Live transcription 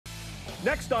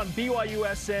Next on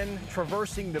BYUSN,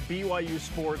 traversing the BYU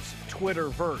Sports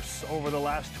Twitterverse over the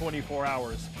last 24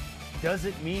 hours. Does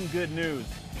it mean good news?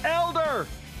 Elder!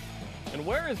 And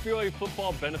where has BYU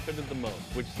football benefited the most?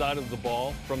 Which side of the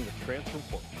ball from the transfer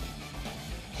portal?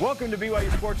 Welcome to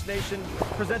BYU Sports Nation,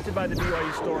 presented by the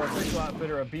BYU Store, official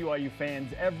outfitter of BYU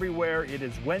fans everywhere. It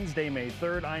is Wednesday, May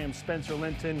 3rd. I am Spencer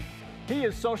Linton. He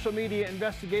is social media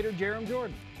investigator Jarom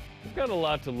Jordan. We've got a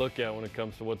lot to look at when it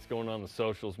comes to what's going on in the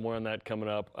socials. More on that coming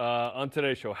up. On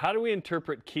today's show, how do we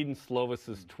interpret Keaton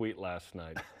Slovis's tweet last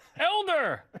night?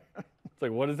 Elder! It's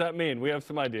like, what does that mean? We have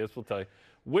some ideas. We'll tell you.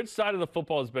 Which side of the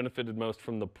football has benefited most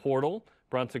from the portal?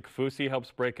 Bronson Kaufusi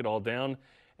helps break it all down.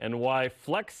 And why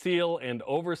Flex Seal and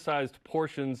oversized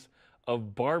portions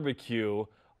of barbecue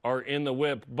are in the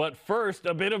whip. But first,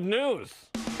 a bit of news.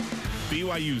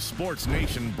 BYU Sports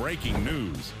Nation breaking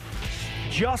news.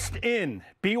 Just in,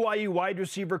 BYU wide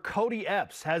receiver Kody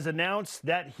Epps has announced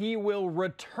that he will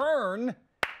return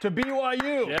to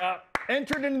BYU. Yeah.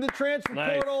 Entered into the transfer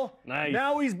portal. Nice.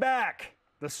 Now he's back.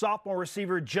 The sophomore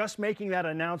receiver just making that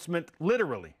announcement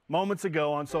literally moments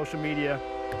ago on social media.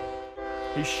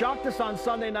 He shocked us on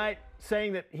Sunday night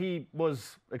saying that he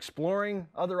was exploring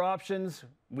other options.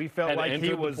 We felt like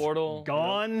he was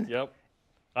gone. Yep.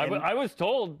 I was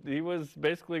told he was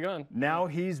basically gone. Now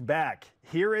he's back.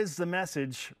 Here is the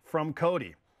message from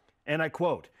Kody, and I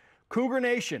quote, "Cougar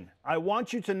Nation, I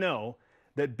want you to know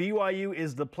that BYU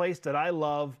is the place that I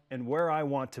love and where I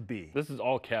want to be." This is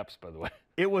all caps, by the way.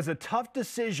 It was a tough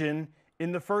decision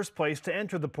in the first place to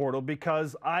enter the portal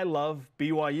because I love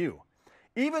BYU.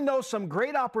 Even though some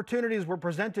great opportunities were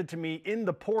presented to me in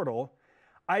the portal,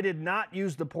 I did not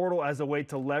use the portal as a way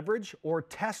to leverage or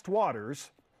test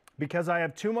waters because I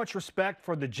have too much respect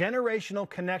for the generational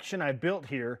connection I built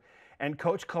here and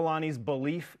Coach Kalani's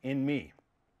belief in me.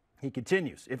 He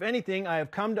continues, "If anything, I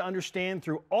have come to understand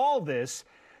through all this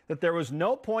that there was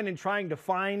no point in trying to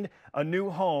find a new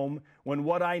home when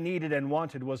what I needed and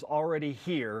wanted was already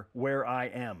here where I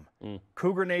am."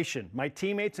 Cougar Nation, my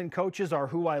teammates and coaches are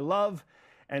who I love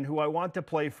and who I want to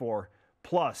play for.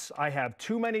 Plus, I have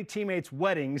too many teammates'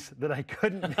 weddings that I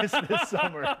couldn't miss this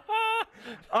summer.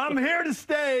 I'm here to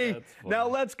stay. Now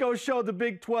let's go show the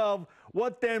Big 12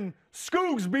 what them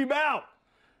Scoogs be about.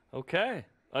 Okay.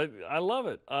 I love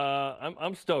it.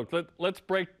 I'm stoked. Let's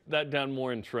break that down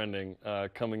more in trending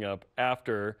coming up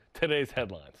after today's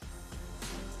headlines.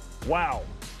 Wow.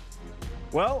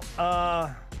 Well,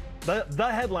 the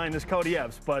headline is Kody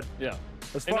Epps, but yeah.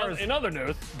 As far as in other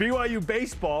news, BYU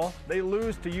baseball, they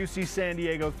lose to UC San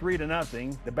Diego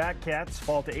 3-0. The Batcats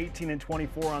fall to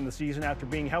 18-24 on the season after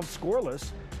being held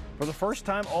scoreless for the first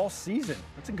time all season.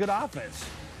 That's a good offense.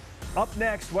 Up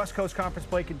next, West Coast Conference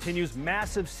play continues.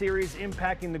 Massive series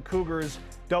impacting the Cougars'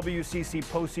 WCC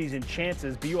postseason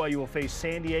chances. BYU will face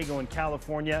San Diego in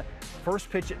California. First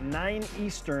pitch at 9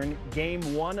 Eastern, game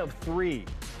 1 of 3.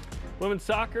 Women's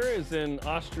soccer is in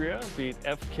Austria, beat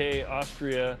FK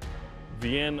Austria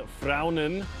Wien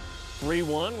Fraunen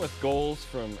 3-1 with goals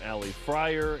from Ali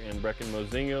Fryer and Brecken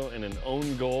Mozinho and an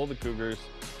own goal. The Cougars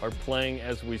are playing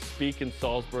as we speak in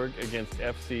Salzburg against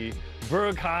FC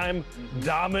Bergheim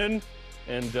Damen.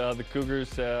 And the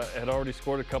Cougars had already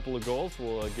scored a couple of goals.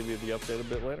 We'll give you the update a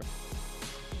bit later.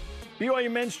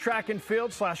 BYU men's track and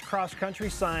field / cross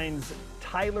country signs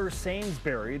Tyler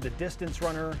Sainsbury. The distance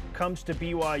runner comes to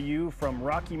BYU from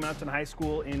Rocky Mountain High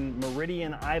School in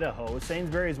Meridian, Idaho.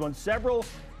 Sainsbury has won several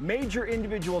major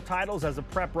individual titles as a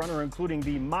prep runner, including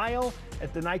the mile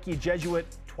at the Nike Jesuit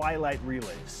Twilight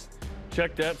Relays.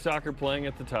 Check that. Soccer playing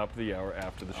at the top of the hour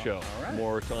after the show. All right.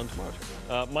 More on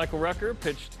tomorrow. Michael Rucker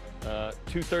pitched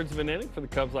 2/3 of an inning for the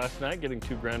Cubs last night, getting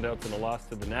 2 groundouts and a loss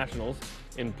to the Nationals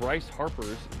in Bryce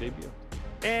Harper's debut.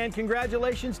 And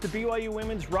congratulations to BYU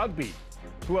women's rugby,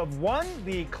 who have won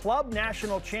the club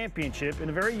national championship in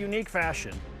a very unique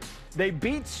fashion. They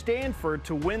beat Stanford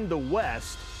to win the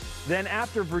West. Then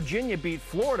after Virginia beat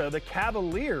Florida, the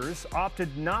Cavaliers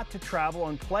opted not to travel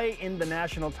and play in the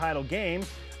national title game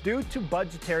due to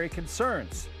budgetary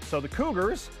concerns. So the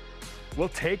Cougars will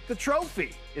take the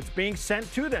trophy. It's being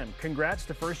sent to them. Congrats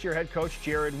to first-year head coach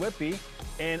Jared Whippy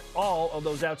and all of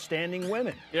those outstanding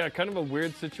women. Yeah, kind of a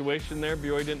weird situation there.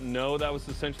 BYU didn't know that was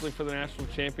essentially for the national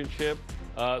championship.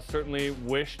 Certainly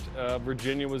wished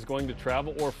Virginia was going to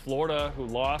travel, or Florida, who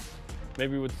lost,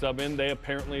 maybe would sub in. They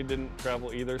apparently didn't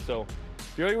travel either. So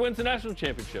BYU wins the national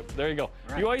championship. There you go.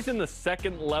 Right. BYU's in the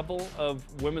second level of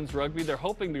women's rugby. They're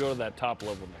hoping to go to that top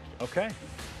level next year. Okay.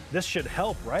 This should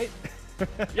help, right?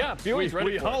 Yeah, BYU's ready for it.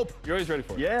 We hope. BYU's ready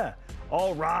for it. Yeah.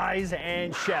 All rise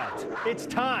and shout. It's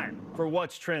time for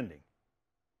What's Trending.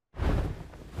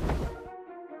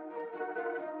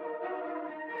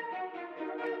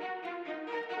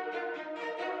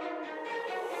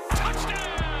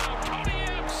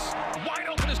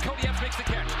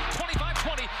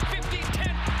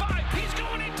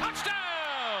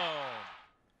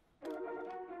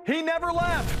 He never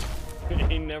left.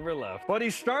 He never left. But he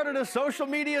started a social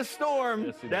media storm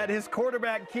Yes, he that did. his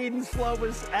quarterback, Kedy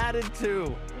Slovis, added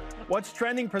to. What's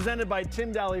Trending, presented by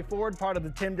Tim Daly Ford, part of the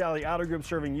Tim Daly Auto Group,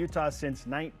 serving Utah since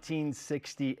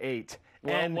 1968.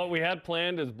 Well, and what we had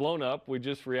planned is blown up. We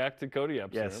just react to Kody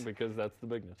Epps Yes. because that's the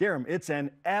big news. Jarom, it's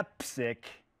an epic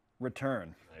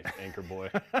return. Nice anchor boy.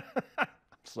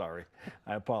 Sorry,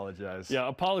 I apologize. Yeah,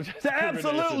 apologize. To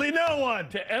absolutely no one.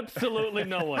 To absolutely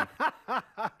no one.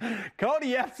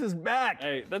 Kody Epps is back.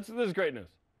 Hey, this is great news.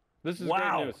 This is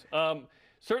Wow. great news.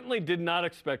 Certainly did not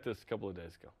expect this a couple of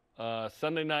days ago.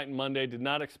 Sunday night and Monday, did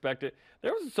not expect it.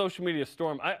 There was a social media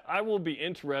storm. I will be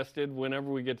interested whenever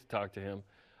we get to talk to him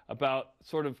about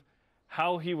sort of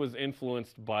how he was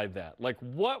influenced by that. Like,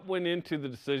 what went into the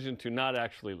decision to not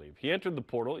actually leave? He entered the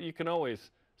portal. You can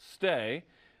always stay.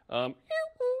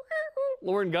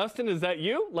 Lauren Gustin, is that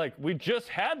you? Like, we just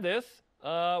had this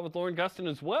with Lauren Gustin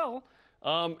as well.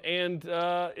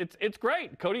 It's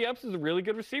great. Kody Epps is a really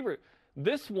good receiver.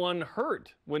 This one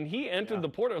hurt. When he entered the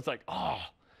portal, it was like, oh,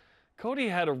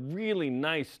 Kody had a really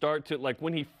nice start to, like,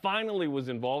 when he finally was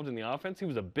involved in the offense, he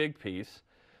was a big piece.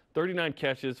 39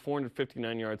 catches,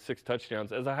 459 yards, 6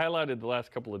 touchdowns. As I highlighted the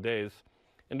last couple of days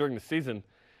and during the season,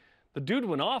 the dude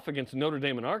went off against Notre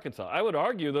Dame and Arkansas. I would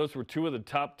argue those were two of the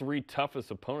top 3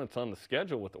 toughest opponents on the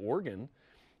schedule with Oregon,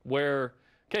 where,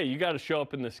 okay, you got to show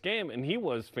up in this game, and he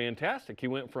was fantastic. He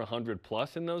went for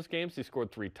 100+ in those games. He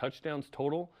scored 3 touchdowns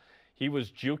total. He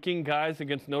was juking guys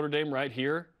against Notre Dame right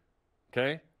here,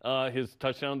 okay? His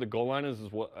touchdown at the goal line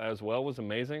as well was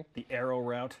amazing. The arrow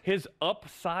route. His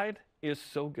upside is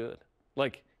so good.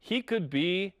 Like, he could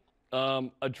be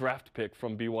a draft pick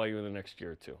from BYU in the next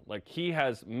year or two. Like, he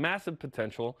has massive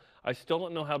potential. I still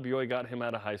don't know how BYU got him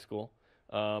out of high school,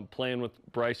 playing with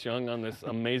Bryce Young on this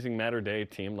amazing Matter Day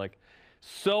team. Like,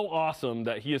 so awesome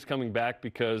that he is coming back,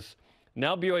 because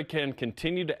now BYU can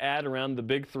continue to add around the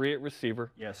big 3 at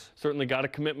receiver. Yes. Certainly got a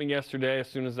commitment yesterday. As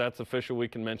soon as that's official, we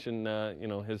can mention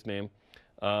his name.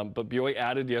 But BYU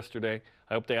added yesterday.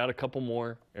 I hope they add a couple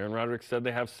more. Aaron Roderick said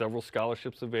they have several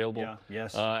scholarships available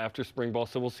after spring ball,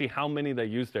 so we'll see how many they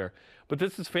use there. But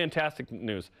this is fantastic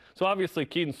news. So obviously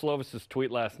Kedy Slovis'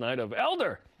 tweet last night of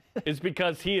Elder is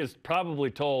because he is probably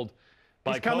told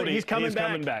by Kody he's coming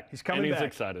back. He's coming back.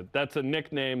 Excited. That's a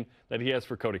nickname that he has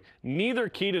for Kody. Neither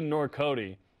Keaton nor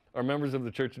Kody are members of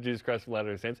the Church of Jesus Christ of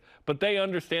Latter-day Saints, but they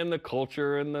understand the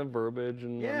culture and the verbiage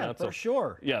and whatnot. For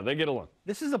sure. Yeah, they get along.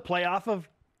 This is a playoff of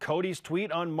Cody's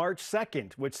tweet on March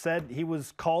 2nd, which said he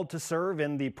was called to serve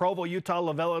in the Provo, Utah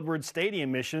Lavelle Edwards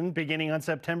Stadium mission beginning on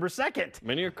September 2nd.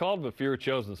 Many are called, but few are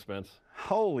chosen, Spence.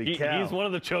 Holy cow. He's one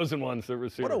of the chosen ones at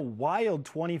receiver. What a wild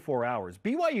 24 hours.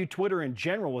 BYU Twitter in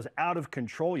general was out of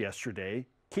control yesterday.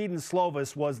 Kedy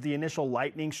Slovis was the initial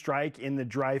lightning strike in the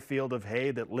dry field of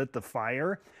hay that lit the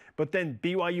fire. But then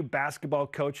BYU basketball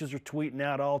coaches are tweeting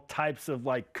out all types of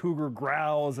like cougar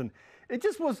growls, and it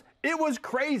was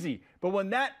crazy. But when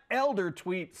that Elder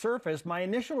tweet surfaced, my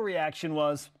initial reaction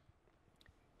was,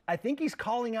 I think he's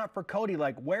calling out for Kody,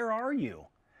 like, where are you?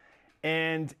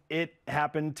 And it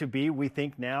happened to be, we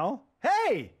think now,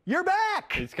 hey, you're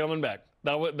back. He's coming back.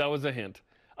 That was a hint.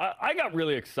 I got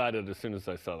really excited as soon as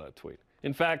I saw that tweet.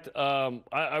 In fact,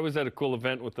 I was at a cool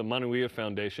event with the Manuia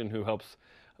Foundation, who helps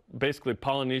basically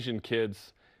Polynesian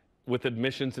kids with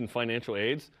admissions and financial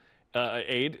aid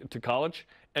to college.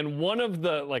 And one of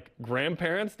the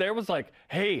grandparents there was like,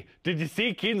 hey, did you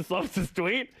see Kedy Slovis'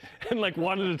 tweet? And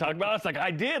wanted to talk about it. I was like,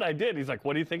 I did. He's like,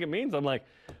 what do you think it means? I'm like,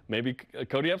 maybe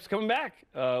Kody Epps coming back,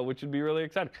 which would be really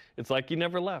exciting. It's like he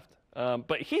never left.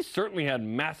 But he certainly had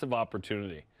massive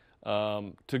opportunity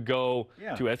to go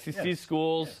to SEC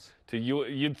schools. Yes.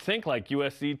 You'd think like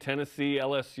USC, Tennessee,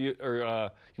 LSU,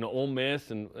 or Ole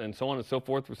Miss, and so on and so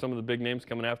forth, with some of the big names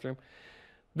coming after him.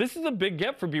 This is a big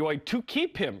get for BYU to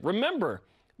keep him. Remember,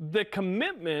 the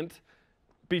commitment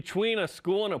between a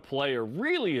school and a player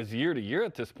really is year to year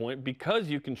at this point, because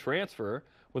you can transfer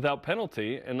without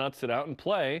penalty and not sit out and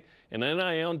play, and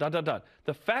NIL, and ...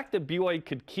 The fact that BYU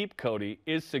could keep Kody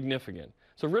is significant.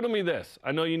 So riddle me this.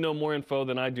 I know you know more info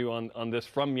than I do on this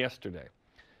from yesterday.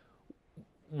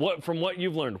 From what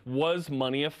you've learned, was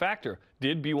money a factor?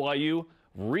 Did BYU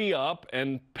re-up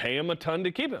and pay him a ton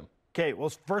to keep him? Okay,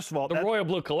 well, first of all, the Royal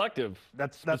Blue Collective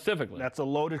specifically. That's a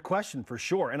loaded question for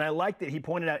sure. And I like that he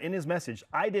pointed out in his message,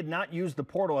 I did not use the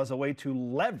portal as a way to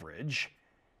leverage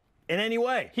in any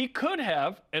way. He could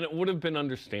have, and it would have been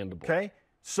understandable. Okay,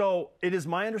 so it is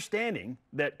my understanding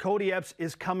that Kody Epps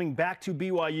is coming back to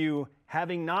BYU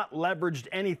having not leveraged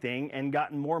anything and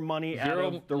gotten more money out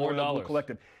of the Royal Blue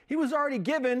Collective. He was already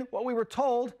given what we were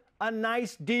told, a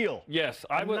nice deal. Yes,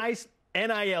 nice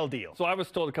NIL deal. So I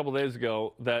was told a couple days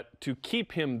ago that to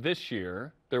keep him this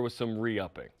year, there was some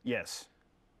re-upping. Yes.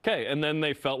 Okay, and then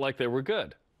they felt like they were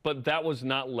good. But that was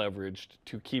not leveraged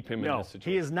to keep him in this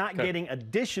situation. He is not getting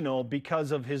additional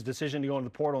because of his decision to go into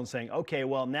the portal and saying, okay,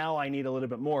 well, now I need a little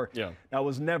bit more. Yeah. That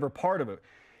was never part of it.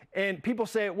 And people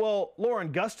say, well,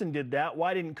 Lauren Gustin did that.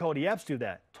 Why didn't Kody Epps do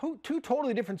that? Two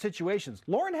totally different situations.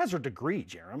 Lauren has her degree,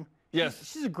 Jarom.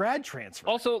 Yes. She's a grad transfer.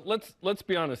 Also, let's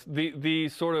be honest. The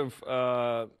sort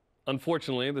of,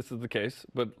 unfortunately, this is the case,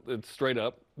 but it's straight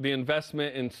up, the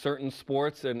investment in certain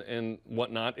sports and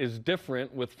whatnot is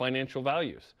different with financial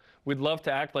values. We'd love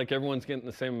to act like everyone's getting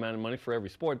the same amount of money for every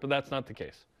sport, but that's not the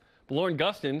case. But Lauren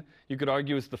Gustin, you could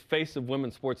argue, is the face of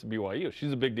women's sports at BYU.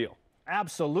 She's a big deal.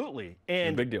 Absolutely.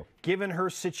 And big deal. Given her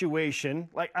situation,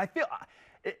 like I feel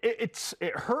it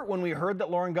hurt when we heard that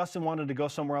Lauren Gustin wanted to go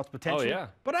somewhere else potentially. Oh, yeah.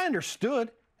 But I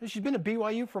understood. She's been at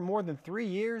BYU for more than 3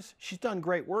 years. She's done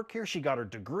great work here. She got her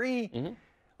degree. Mm-hmm.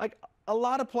 Like a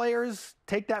lot of players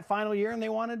take that final year and they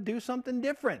want to do something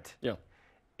different. Yeah.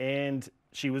 And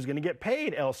she was going to get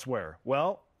paid elsewhere.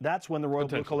 Well, that's when the Royal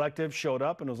Blue Collective showed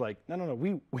up and was like, no,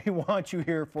 we want you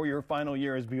here for your final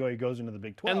year as BYU goes into the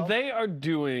Big 12. And they are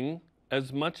doing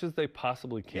as much as they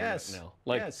possibly can right now.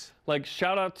 Like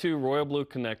shout out to Royal Blue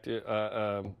Collective,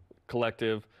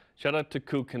 shout out to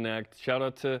Coup Connect, shout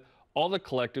out to all the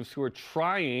collectives who are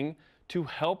trying to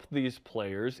help these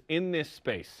players in this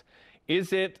space.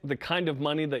 Is it the kind of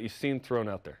money that you've seen thrown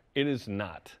out there? It is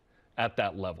not at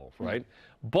that level, right?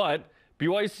 But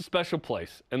BYU is a special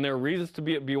place, and there are reasons to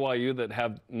be at BYU that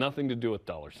have nothing to do with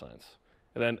dollar signs,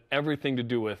 and then everything to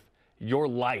do with your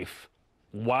life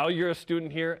while you're a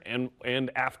student here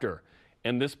and after.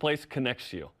 And this place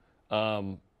connects you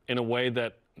in a way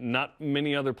that not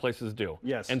many other places do.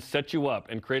 Yes. And set you up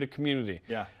and create a community.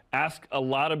 Yeah. Ask a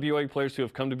lot of BYU players who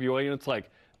have come to BYU, and it's like,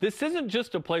 this isn't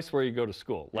just a place where you go to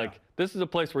school. Like, this is a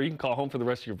place where you can call home for the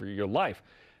rest of your life.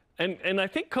 And I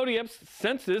think Kody Epps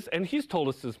senses, and he's told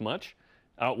us as much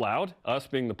out loud, us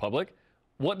being the public,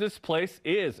 what this place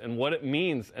is and what it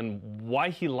means and why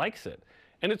he likes it.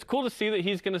 And it's cool to see that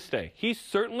he's going to stay. He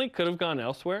certainly could have gone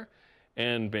elsewhere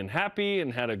and been happy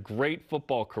and had a great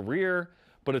football career,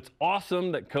 but it's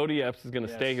awesome that Kody Epps is going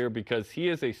to stay here because he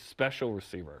is a special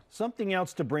receiver. Something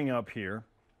else to bring up here.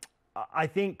 I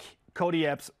think Kody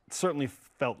Epps certainly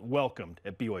felt welcomed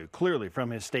at BYU, clearly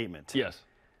from his statement. Yes.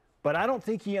 But I don't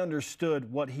think he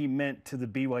understood what he meant to the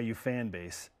BYU fan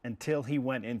base until he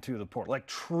went into the portal, like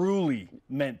truly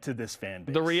meant to this fan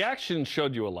base. The reaction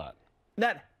showed you a lot.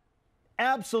 That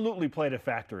absolutely played a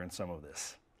factor in some of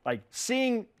this. Like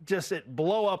seeing just it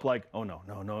blow up like, oh,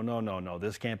 no,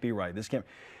 this can't be right. This can't.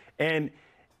 And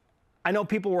I know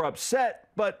people were upset,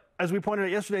 but as we pointed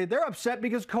out yesterday, they're upset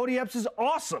because Kody Epps is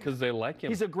awesome. Because they like him.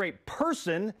 He's a great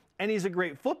person, and he's a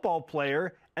great football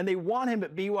player, and they want him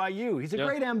at BYU. He's a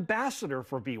great ambassador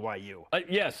for BYU.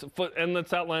 Yes, and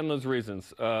let's outline those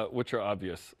reasons, which are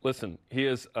obvious. Listen, he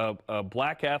is a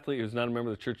black athlete who's not a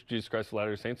member of the Church of Jesus Christ of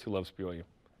Latter-day Saints who loves BYU.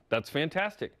 That's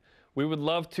fantastic. We would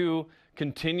love to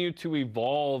continue to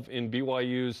evolve in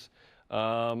BYU's,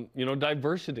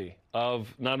 diversity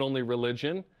of not only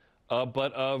religion,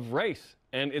 but of race.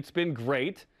 And it's been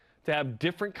great to have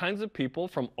different kinds of people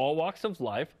from all walks of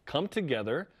life come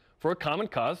together for a common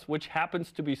cause, which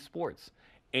happens to be sports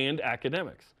and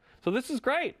academics. So this is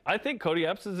great. I think Kody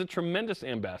Epps is a tremendous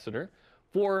ambassador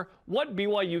for what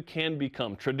BYU can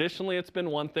become. Traditionally, it's been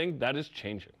one thing. That is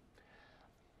changing.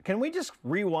 Can we just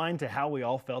rewind to how we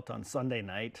all felt on Sunday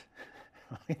night?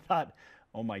 We thought,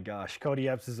 oh my gosh,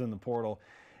 Kody Epps is in the portal.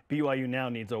 BYU now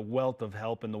needs a wealth of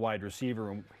help in the wide receiver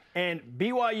room. And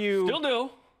BYU still do.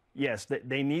 Yes,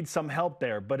 they need some help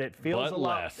there, but it feels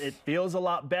it feels a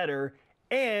lot better.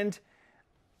 And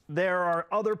there are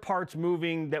other parts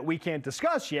moving that we can't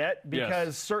discuss yet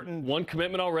because certain one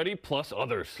commitment already plus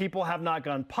others. People have not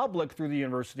gone public through the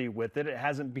university with it. It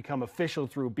hasn't become official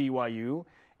through BYU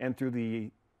and through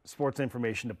the Sports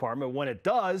Information Department. When it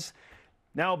does,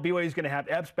 now BYU is going to have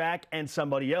Epps back and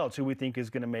somebody else who we think is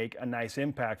going to make a nice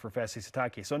impact for Fesi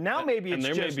Sitake. So now maybe it's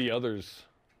and there may be others.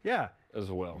 Yeah. As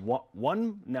well.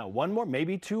 One more,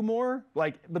 maybe two more.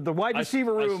 But the wide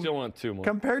receiver room. I still want two more.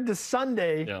 Compared to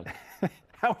Sunday,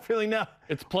 how are we feeling now?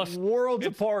 It's plus worlds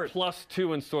apart. Plus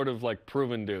two and sort of like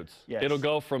proven dudes. Yes. It'll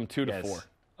go from 2 to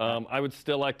 4. I would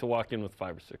still like to walk in with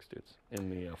 5 or 6 dudes in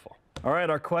the fall. All right,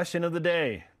 our question of the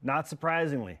day, not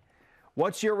surprisingly.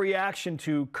 What's your reaction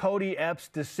to Kody Epps'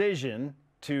 decision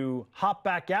to hop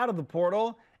back out of the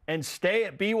portal and stay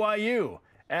at BYU?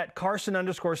 At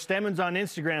Carson_Stemmons on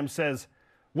Instagram says,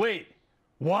 wait,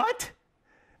 what?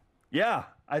 Yeah,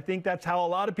 I think that's how a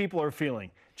lot of people are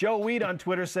feeling. Joe Weed on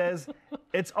Twitter says,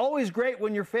 it's always great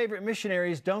when your favorite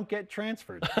missionaries don't get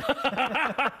transferred.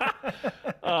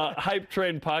 Hype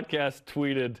Train Podcast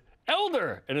tweeted,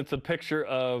 Elder! And it's a picture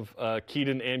of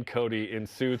Keaton and Kody in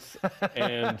suits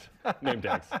and name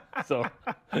tags. So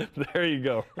there you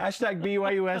go. Hashtag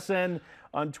BYUSN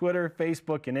on Twitter,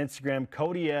 Facebook, and Instagram.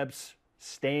 Kody Epps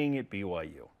staying at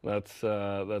BYU. That's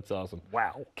awesome.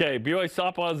 Wow. Okay, BYU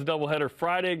softball has a doubleheader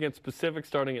Friday against Pacific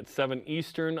starting at 7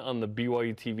 Eastern on the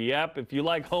BYU TV app. If you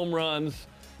like home runs,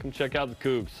 come check out the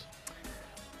Cougs.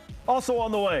 Also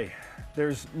on the way,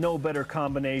 there's no better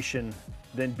combination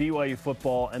than BYU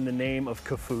football and the name of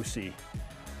Kaufusi.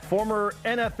 Former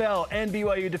NFL and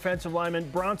BYU defensive lineman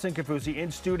Bronson Kaufusi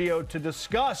in studio to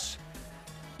discuss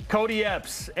Kody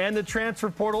Epps and the transfer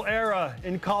portal era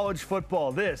in college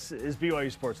football. This is BYU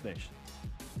Sports Nation.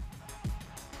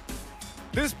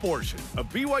 This portion of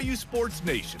BYU Sports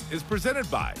Nation is presented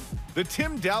by the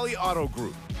Tim Daly Auto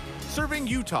Group, serving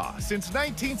Utah since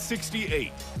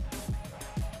 1968.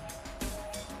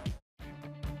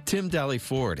 Tim Daly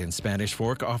Ford in Spanish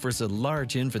Fork offers a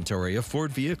large inventory of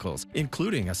Ford vehicles,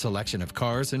 including a selection of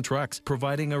cars and trucks,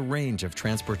 providing a range of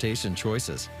transportation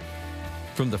choices.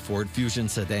 From the Ford Fusion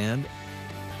sedan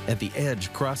and the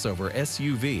Edge crossover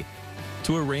SUV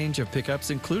to a range of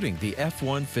pickups including the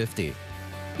F-150.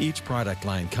 Each product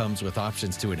line comes with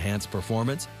options to enhance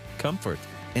performance, comfort,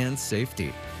 and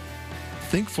safety.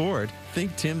 Think Ford,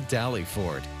 think Tim Daly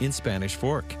Ford in Spanish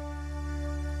Fork.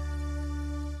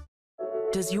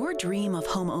 Does your dream of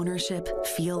home ownership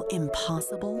feel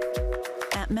impossible?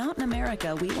 At Mountain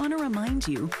America, we want to remind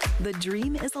you the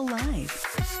dream is alive.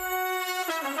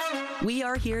 We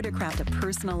are here to craft a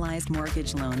personalized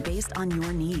mortgage loan based on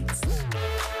your needs.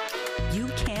 You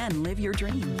can live your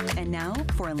dream. And now,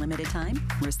 for a limited time,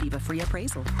 receive a free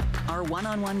appraisal. Our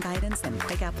one-on-one guidance and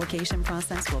quick application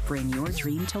process will bring your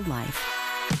dream to life.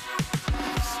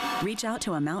 Reach out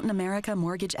to a Mountain America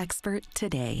mortgage expert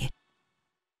today.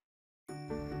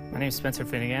 My name is Spencer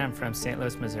Finnegan. I'm from St.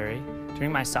 Louis, Missouri.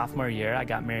 During my sophomore year, I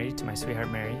got married to my sweetheart,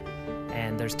 Mary,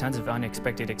 and there's tons of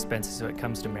unexpected expenses when it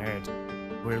comes to marriage.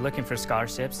 We were looking for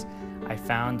scholarships. I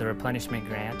found the replenishment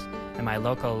grant, and my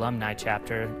local alumni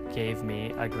chapter gave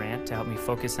me a grant to help me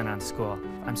focus in on school.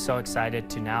 I'm so excited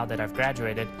to, now that I've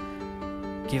graduated,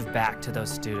 give back to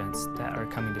those students that are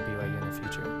coming to BYU in the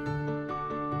future.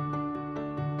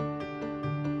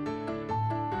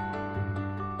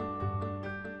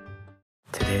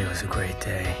 Today was a great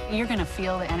day. You're going to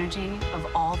feel the energy of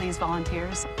all these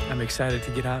volunteers. I'm excited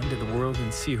to get out into the world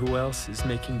and see who else is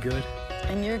making good.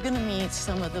 And you're going to meet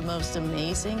some of the most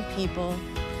amazing people.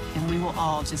 And we will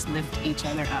all just lift each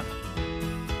other up.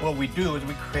 What we do is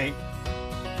we create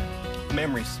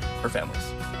memories for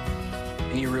families.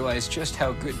 And you realize just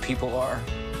how good people are.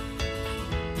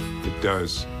 It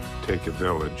does take a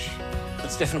village.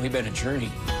 It's definitely been a journey.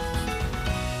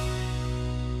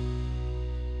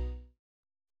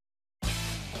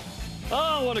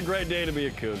 Oh, what a great day to be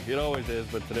a Coug. It always is,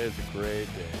 but today is a great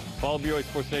day. Follow BYU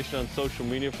Sports Nation on social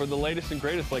media for the latest and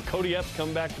greatest, like Kody Epps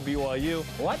coming back to BYU.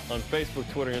 What? On Facebook,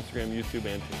 Twitter, Instagram, YouTube,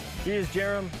 and Twitter. He is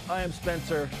Jarom. I am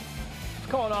Spencer.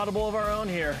 Let's call an audible of our own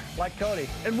here, like Kody.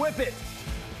 And whip it!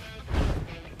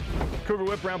 Cougar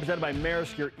Whip Round presented by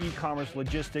Maersk, your e-commerce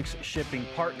logistics shipping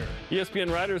partner.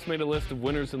 ESPN writers made a list of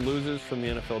winners and losers from the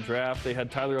NFL draft. They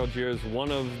had Tyler Algier as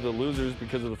one of the losers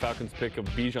because of the Falcons' pick of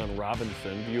Bijan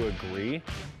Robinson. Do you agree?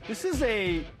 This is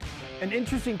an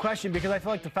interesting question because I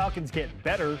feel like the Falcons get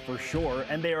better for sure,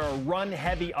 and they are a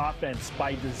run-heavy offense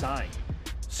by design.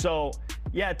 So,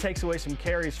 yeah, it takes away some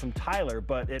carries from Tyler,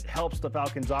 but it helps the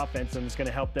Falcons' offense, and it's going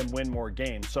to help them win more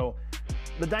games. So,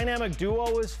 the dynamic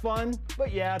duo is fun,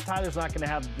 but yeah, Tyler's not going to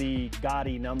have the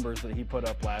gaudy numbers that he put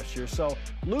up last year. So,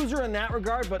 loser in that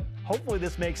regard, but hopefully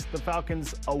this makes the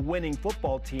Falcons a winning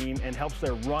football team and helps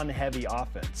their run-heavy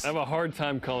offense. I have a hard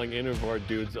time calling any of our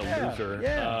dudes a loser.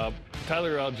 Yeah.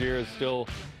 Tyler Algier is still,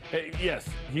 yes,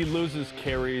 he loses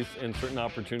carries and certain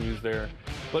opportunities there,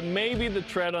 but maybe the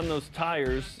tread on those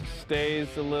tires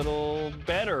stays a little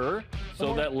better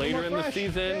so that later in the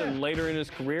season and later in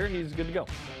his career, he's good to go.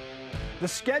 The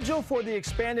schedule for the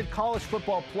expanded college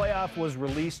football playoff was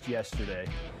released yesterday.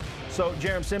 So,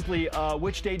 Jarom, simply,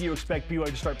 which day do you expect BYU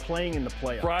to start playing in the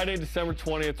playoff? Friday, December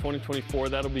 20th, 2024.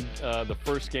 That'll be the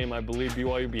first game. I believe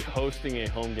BYU will be hosting a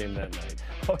home game that night.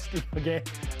 Hosting a game.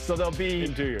 So there'll be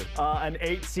in 2 years. An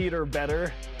 8-seed or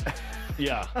better.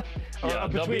 Yeah. Yeah.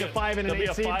 Between a 5 and an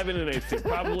 8 seed? There'll be a 5 and an 8 seed.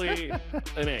 Probably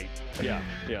an 8. Yeah.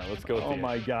 Yeah. Let's go with the 8.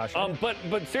 My gosh.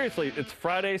 But seriously, it's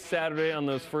Friday, Saturday on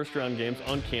those first round games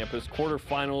on campus.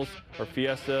 Quarterfinals are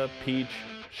Fiesta, Peach,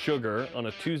 Sugar on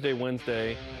a Tuesday,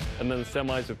 Wednesday, and then the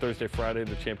semis are Thursday, Friday,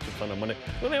 the championships on a Monday.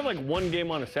 Well, they have like one game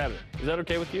on a Saturday. Is that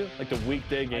okay with you? Like the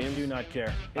weekday games? I do not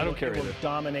care. I don't care either. It will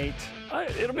dominate.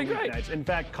 It'll be great. Nights. In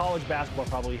fact, college basketball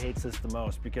probably hates this the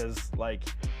most because like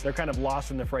they're kind of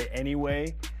lost in the fray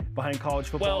anyway behind college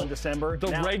football in December.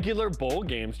 The regular bowl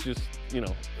games just,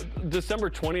 December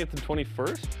 20th and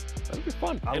 21st, that'd be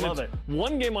fun. I love it.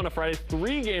 One game on a Friday,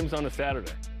 3 games on a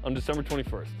Saturday on December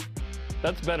 21st.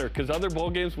 That's better because other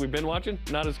bowl games we've been watching,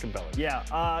 not as compelling.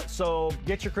 Yeah, so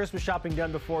get your Christmas shopping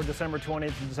done before December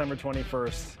 20th and December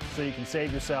 21st so you can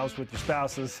save yourselves with your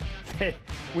spouses.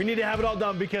 We need to have it all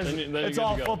done because it's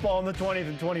all football on the 20th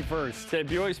and 21st. Okay,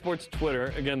 BYU Sports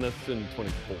Twitter, again, that's in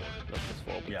 24, not this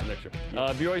fall, but next year.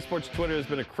 BYU Sports Twitter has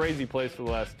been a crazy place for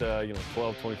the last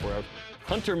 12, 24 hours.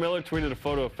 Hunter Miller tweeted a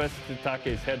photo of Festus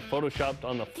Take's head photoshopped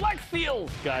on the Flex Seals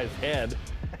guy's head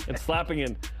and slapping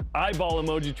an eyeball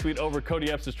emoji tweet over Kody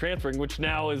Epps is transferring, which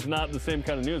now is not the same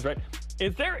kind of news, right?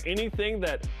 Is there anything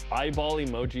that eyeball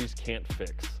emojis can't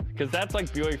fix? Because that's like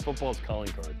BYU football's calling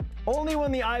card. Only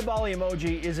when the eyeball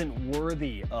emoji isn't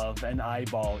worthy of an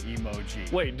eyeball emoji.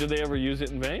 Wait, do they ever use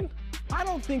it in vain? I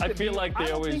don't think. I feel like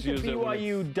they always use it when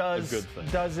BYU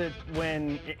does it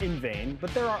when in vain,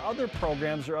 but there are other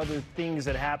programs or other things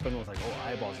that happen with like,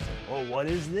 eyeballs. It's like, what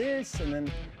is this? And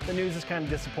then the news is kind of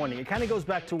disappointing. It kind of goes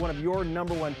back to one of your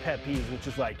 #1 pet peeves, which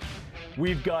is like,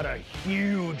 we've got a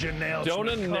huge announcement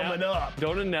coming up.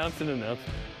 Don't announce an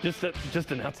announcement.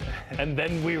 Just announce it, and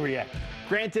then we react.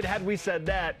 Granted, had we said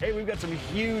that, hey, we've got some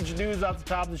huge news off the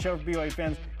top of the show for BYU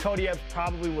fans, Kody Epps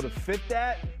probably would have fit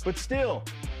that, but still.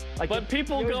 But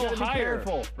people go higher. Be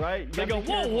careful, right? They go,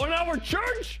 whoa, 1 hour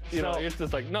church? It's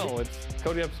just like, no, it's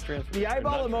Kody Epps transfer. The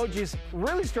eyeball emojis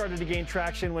really started to gain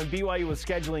traction when BYU was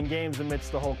scheduling games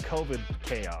amidst the whole COVID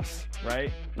chaos,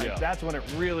 right? That's when it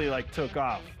really took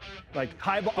off. Like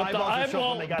eyeballs are showing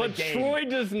when they got a game. But Troy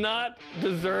does not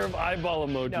deserve eyeball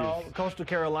emojis. No, Coastal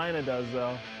Carolina does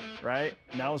though, right?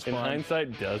 And that was fun. In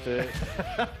hindsight, does it?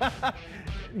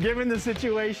 Given the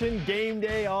situation, game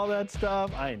day, all that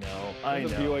stuff, I know.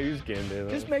 BYU's game day, though.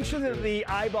 Just make sure that the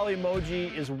eyeball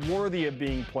emoji is worthy of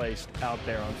being placed out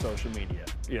there on social media.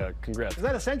 Yeah, congrats. Because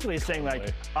that essentially is saying,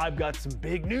 like, I've got some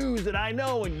big news that I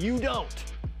know and you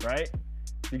don't, right?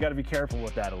 You got to be careful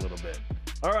with that a little bit.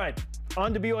 All right,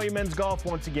 on to BYU men's golf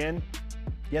once again.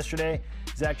 Yesterday,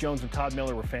 Zach Jones and Todd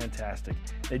Miller were fantastic.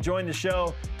 They joined the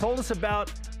show, told us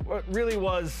about what really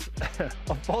was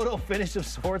a photo finish of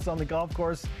sorts on the golf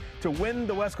course to win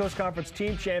the West Coast Conference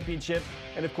Team Championship,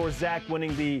 and of course, Zach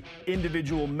winning the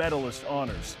individual medalist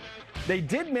honors. They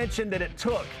did mention that it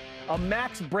took a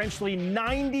Max Brenchley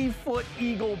 90-foot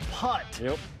eagle putt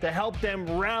to help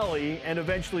them rally and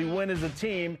eventually win as a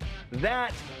team.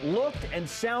 That looked and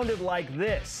sounded like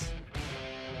this.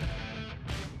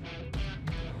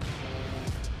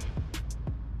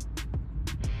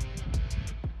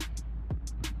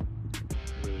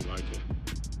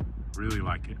 Really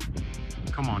like it.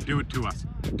 Come on, do it to us.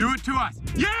 Do it to us.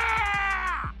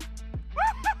 Yeah!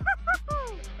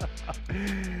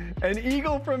 An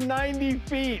eagle from 90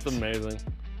 feet. It's amazing.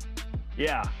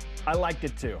 Yeah, I liked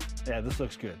it too. Yeah, this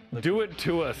looks good. Do it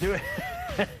to us. Do it.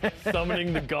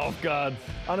 Summoning the golf gods.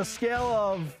 On a scale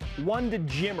of 1 to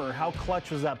Jimmer, how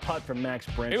clutch was that putt from Max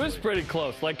Brenchley? It was pretty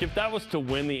close. Like, if that was to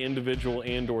win the individual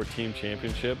and/or team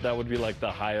championship, that would be like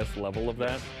the highest level of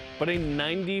that. But a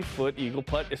 90-foot eagle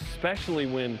putt, especially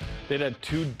when they'd had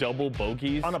 2 double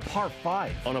bogeys. On a par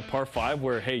 5. On a par 5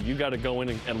 where, hey, you got to go in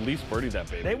and at least birdie that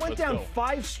baby. They went down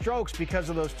 5 strokes because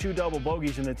of those 2 double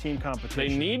bogeys in the team competition.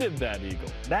 They needed that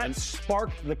eagle. That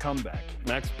sparked the comeback.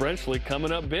 Max Brenchley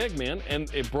coming up big, man.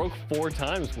 And it broke 4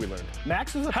 times, we learned.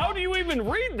 Max was How do you even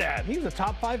read that? He was a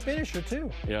top 5 finisher, too.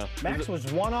 Yeah. Max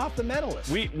was one off the medalist.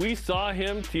 We saw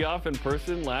him tee off in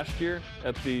person last year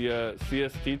at the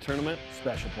CST tournament.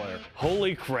 Special player.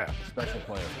 Holy crap. Special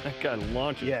player. That guy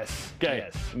launches. Yes. Okay.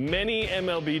 Yes. Many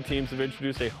MLB teams have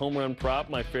introduced a home run prop.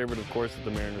 My favorite, of course, is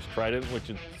the Mariners Trident, which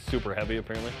is super heavy,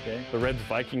 apparently. Okay. The Reds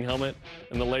Viking helmet,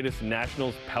 and the latest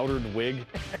Nationals powdered wig.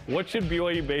 What should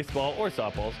BYU baseball or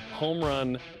softball's home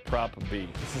run prop be?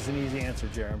 This is an easy answer,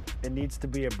 Jarom. It needs to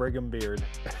be a Brigham beard.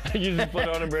 You just put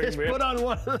on a Brigham beard? Put on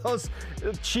one of those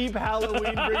cheap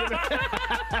Halloween Brigham beards.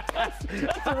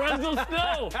 That's Lorenzo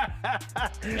Snow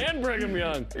and Brigham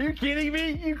Young. Are you kidding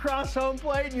me? You cross home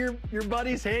plate and your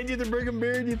buddies hand you the Brigham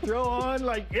beard you throw on,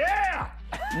 like, yeah!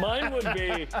 Mine would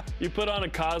be, you put on a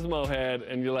Cosmo head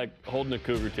and you're like holding a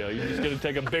cougar tail. You're just gonna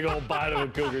take a big old bite of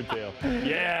a cougar tail.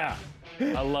 Yeah,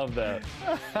 I love that.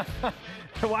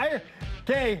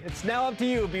 Okay, it's now up to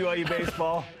you, BYU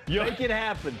baseball. Make it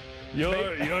happen.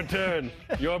 Your turn,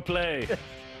 your play.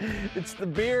 It's the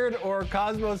beard or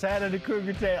Cosmo's hat and a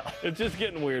cougar tail. It's just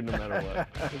getting weird no matter what.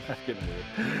 It's just getting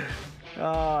weird. Oh,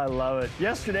 I love it.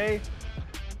 Yesterday,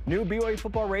 new BYU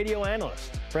football radio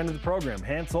analyst, friend of the program,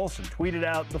 Hans Olsen, tweeted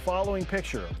out the following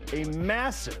picture: a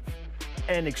massive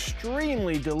and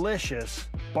extremely delicious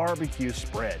barbecue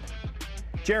spread.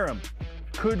 Jarom,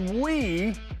 could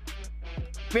we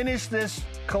finish this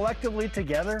collectively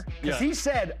together? Because he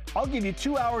said, I'll give you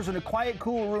 2 hours in a quiet,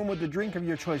 cool room with a drink of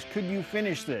your choice. Could you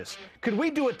finish this? Could we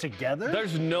do it together?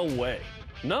 There's no way.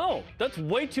 No, that's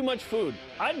way too much food.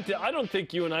 I don't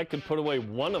think you and I could put away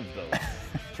one of those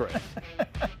trays.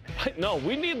 No,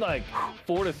 we need like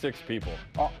 4 to 6 people.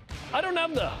 I don't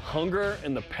have the hunger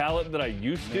and the palate that I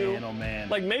used to. Man, oh man.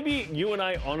 Like maybe you and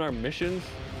I on our missions,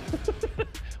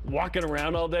 walking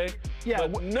around all day. Yeah.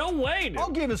 But no way, dude. I'll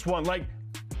give us one. Like,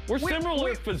 we're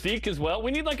similar physique as well.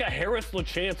 We need like a Harris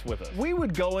LaChance with us. We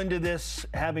would go into this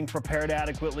having prepared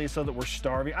adequately so that we're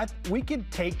starving. We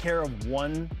could take care of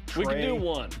one tray. We could do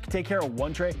one. Take care of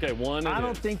one tray. Okay, one. I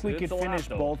don't think we could finish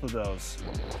both of those.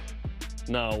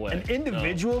 No way. An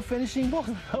individual finishing both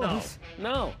of those?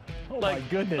 No. Oh like, my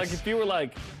goodness. Like if you were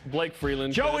like Blake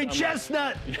Freeland. Joey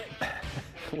Chestnut.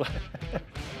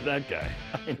 That guy.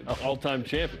 All-time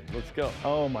champion. Let's go.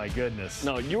 Oh my goodness.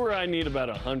 No, you or I need about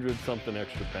 100-something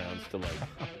extra pounds to like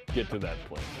get to that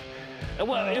place. And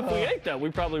well, if we ate that, we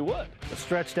probably would. A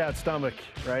stretched out stomach,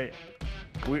 right?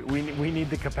 We need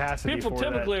the capacity People for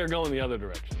that. typically are going the other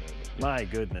direction. My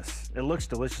goodness. It looks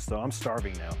delicious though. I'm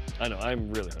starving now. I know.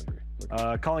 I'm really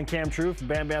hungry. Calling Cam True from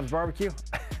Bam Bam's Barbecue.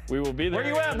 We will be there.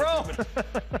 Where you at, bro?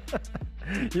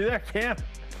 You there, Cam?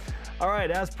 All right,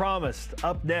 as promised,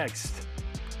 up next,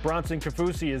 Bronson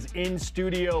Kaufusi is in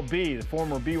Studio B, the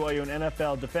former BYU and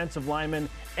NFL defensive lineman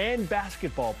and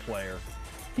basketball player.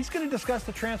 He's going to discuss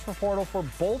the transfer portal for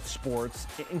both sports,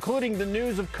 including the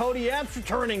news of Kody Epps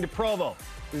returning to Provo.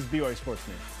 This is BYU Sports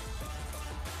Nation.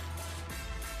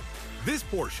 This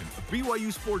portion of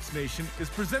BYU Sports Nation is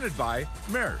presented by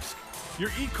Maersk, your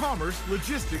e-commerce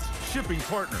logistics shipping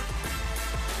partner.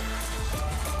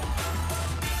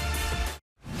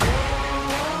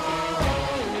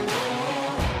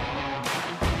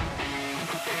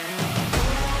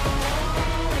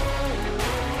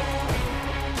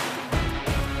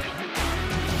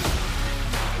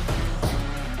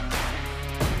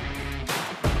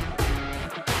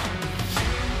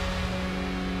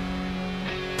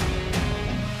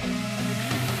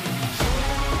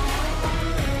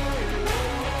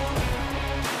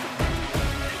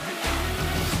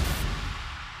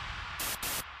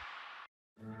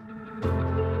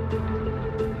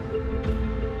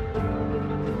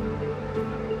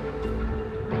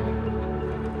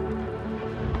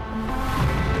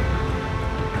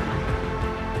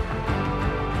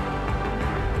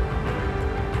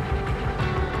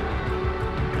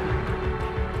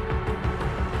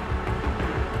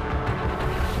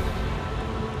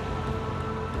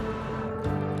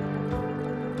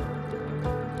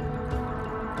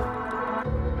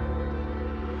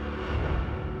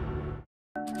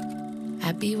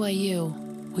 At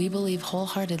BYU, we believe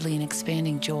wholeheartedly in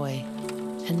expanding joy,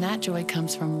 and that joy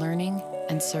comes from learning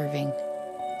and serving.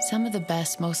 Some of the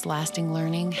best, most lasting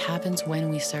learning happens when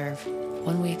we serve,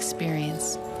 when we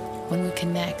experience, when we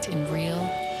connect in real,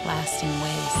 lasting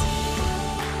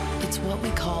ways. It's what we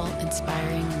call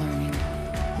inspiring learning.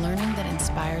 Learning that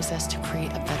inspires us to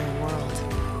create a better world,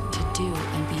 to do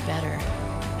and be better.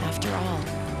 After all,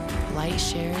 light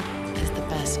shared is the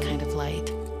best kind of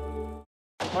light.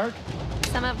 Mark?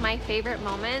 Some of my favorite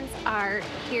moments are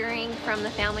hearing from the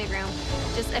family room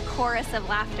just a chorus of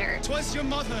laughter. 'Twas your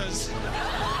mother's.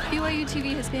 BYU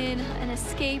TV has been an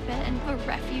escape and a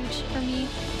refuge for me.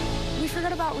 We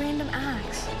forgot about random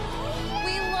acts.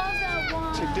 We love that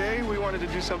one. Today we wanted to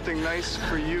do something nice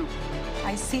for you.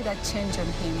 I see that change in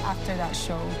him after that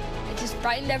show. It just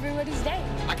brightened everybody's day.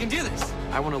 I can do this.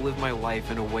 I want to live my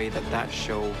life in a way that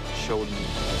show showed me.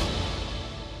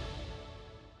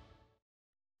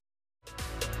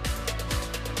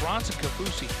 Bronson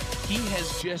Kaufusi, he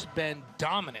has just been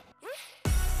dominant.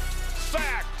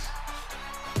 Fact!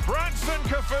 Bronson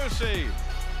Kaufusi.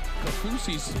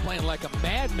 Kaufusi's playing like a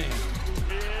madman.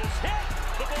 Is hit.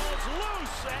 The ball's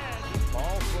loose and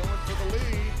ball flowing for the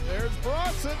lead. There's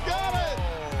Bronson. Got it.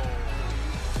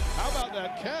 How about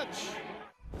that catch?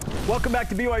 Welcome back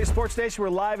to BYU Sports Nation. We're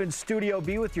live in Studio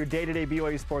B with your day-to-day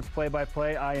BYU Sports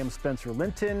play-by-play. I am Spencer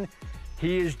Linton.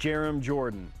 He is Jarom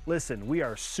Jordan. Listen, we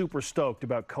are super stoked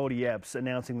about Kody Epps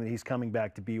announcing that he's coming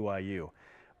back to BYU.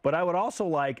 But I would also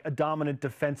like a dominant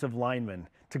defensive lineman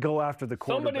to go after the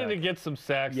quarterback. Somebody to get some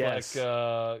sacks, yes, like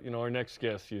our next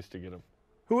guest used to get them.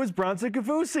 who is Bronson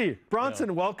Kaufusi.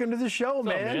 Bronson, welcome to the show,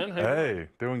 man. Hey,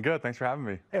 doing good. Thanks for having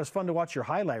me. Hey, it was fun to watch your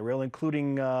highlight reel,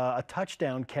 including a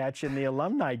touchdown catch in the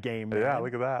alumni game, man. Yeah,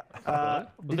 look at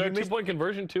that. Was there a 2-point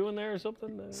conversion too in there or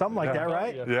something? Something like that,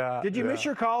 right? Yeah. Did you miss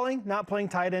your calling, not playing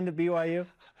tight end at BYU?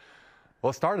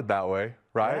 Well, it started that way,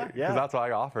 right? Because Yeah. that's what I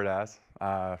got offered as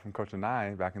from Coach and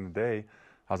I back in the day.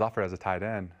 I was offered as a tight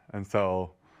end. And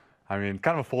so, I mean,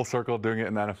 kind of a full circle doing it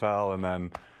in the NFL and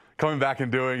then coming back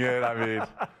and doing it. I mean,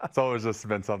 it's always just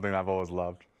been something I've always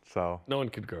loved. So no one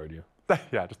could guard you.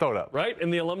 Yeah, just throw it up. Right? In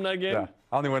the alumni game? Yeah.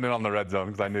 I only went in on the red zone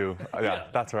because I knew,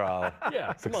 that's where I'll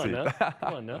succeed.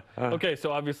 Come on now. Okay,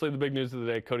 so obviously the big news of the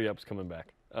day, Kody Epps coming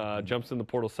back. Jumps in the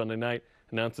portal Sunday night,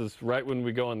 announces right when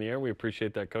we go on the air. We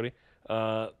appreciate that, Kody,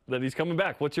 that he's coming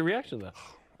back. What's your reaction to that?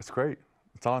 It's great.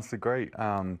 It's honestly great.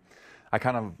 I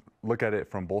kind of look at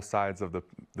it from both sides of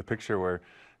the picture where,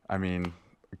 I mean,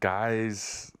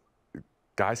 guys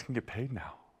can get paid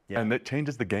now. Yeah. And it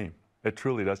changes the game. It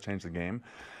truly does change the game.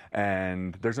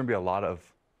 And there's going to be a lot of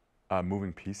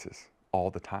moving pieces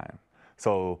all the time.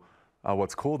 So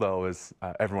what's cool, though, is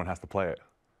everyone has to play it.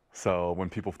 So when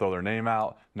people throw their name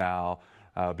out, now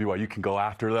BYU can go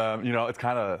after them. You know, it's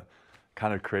kind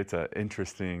of creates an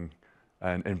interesting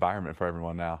environment for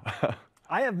everyone now.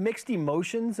 I have mixed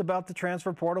emotions about the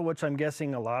transfer portal, which I'm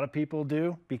guessing a lot of people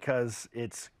do, because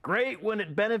it's great when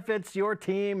it benefits your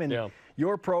team and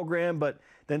your program, but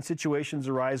then situations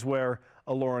arise where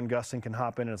a Lauren Gustin can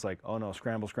hop in and it's like, oh no,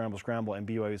 scramble, scramble, scramble, and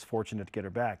BYU is fortunate to get her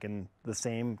back. And the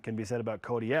same can be said about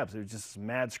Kody Epps. It was just a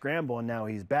mad scramble, and now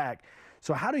he's back.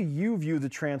 So how do you view the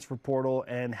transfer portal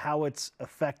and how it's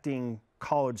affecting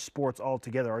college sports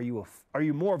altogether? Are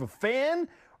you more of a fan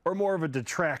or more of a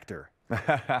detractor?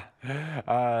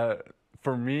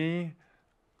 For me,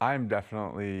 I'm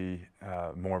definitely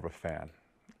more of a fan.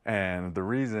 And the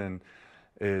reason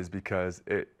is because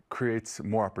it creates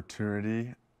more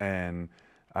opportunity and,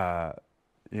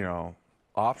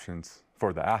 options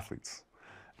for the athletes.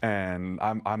 And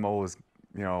I'm always,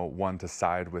 one to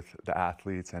side with the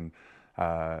athletes and,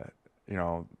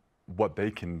 what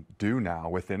they can do now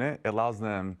within it. It allows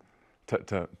them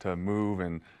to move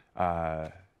and,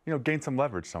 gain some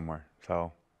leverage somewhere.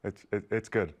 So it's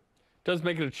good. It does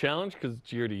make it a challenge because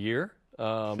it's year to year.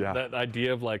 That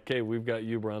idea of like, hey, we've got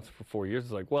you, Bronson, for 4 years.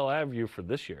 It's like, well, I have you for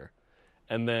this year.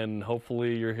 And then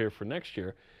hopefully you're here for next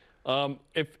year.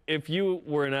 If you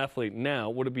were an athlete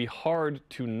now, would it be hard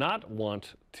to not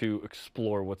want to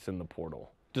explore what's in the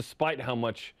portal, despite how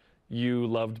much you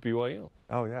loved BYU?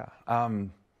 Oh, yeah.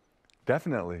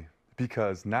 Definitely.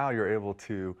 Because now you're able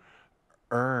to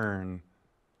earn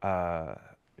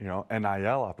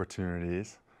NIL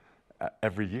opportunities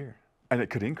every year, and it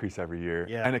could increase every year,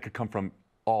 and it could come from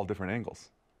all different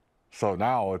angles. So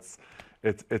now it's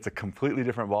a completely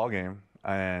different ballgame,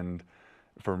 and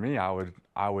for me,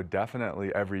 I would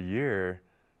definitely every year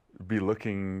be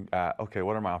looking at, okay,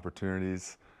 what are my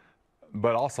opportunities?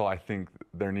 But also, I think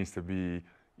there needs to be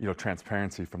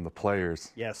transparency from the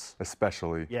players,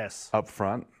 especially up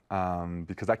front,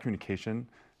 because that communication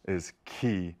is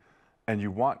key. And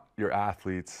you want your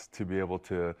athletes to be able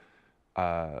to,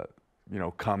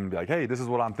 come and be like, hey, this is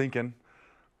what I'm thinking.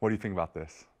 What do you think about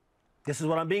this? This is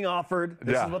what I'm being offered.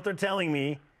 This is what they're telling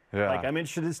me. Yeah. Like, I'm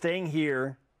interested in staying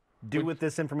here. Do with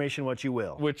this information what you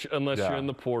will. Which, unless you're in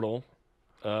the portal,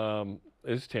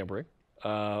 is tampering.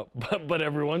 But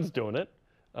everyone's doing it.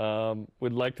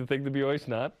 Would like to think the BYU's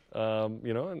not,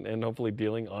 and hopefully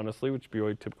dealing honestly, which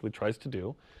BYU typically tries to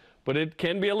do. But it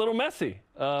can be a little messy,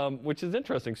 which is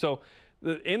interesting. So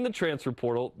in the transfer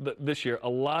portal this year, a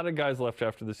lot of guys left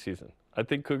after the season. I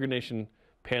think Cougar Nation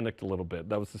panicked a little bit.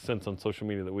 That was the sense on social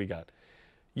media that we got.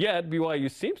 Yet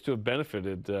BYU seems to have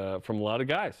benefited from a lot of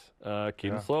guys.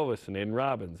 Keaton Slovis and Aiden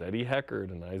Robbins, Eddie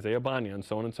Heckard and Isaiah Banya, and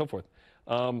so on and so forth.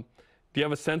 Do you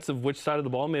have a sense of which side of the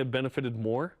ball may have benefited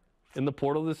more in the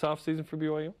portal this offseason for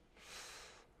BYU?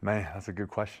 Man, that's a good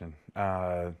question.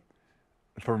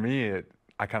 For me,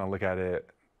 I kind of look at it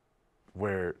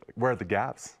where are the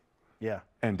gaps? Yeah.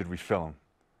 And did we fill them?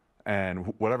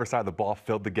 And whatever side of the ball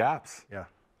filled the gaps,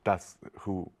 that's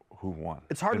who won.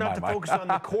 It's hard not to focus on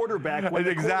the quarterback. When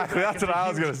exactly, that's what I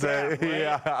was going to say.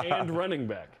 Gap, right? Yeah. And running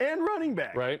back. And running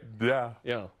back. Right? Yeah.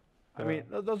 Yeah. I mean,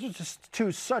 those are just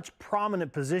two such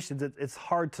prominent positions. It's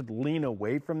hard to lean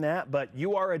away from that, but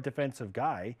you are a defensive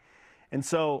guy. And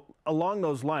so along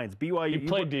those lines, BYU... You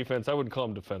played defense. I wouldn't call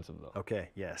him defensive, though. Okay,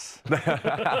 yes.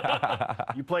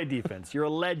 You play defense. You're a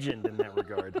legend in that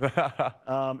regard.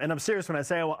 And I'm serious when I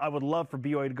say I would love for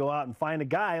BYU to go out and find a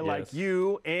guy like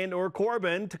you and or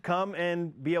Corbin to come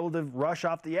and be able to rush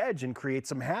off the edge and create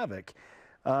some havoc.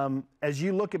 As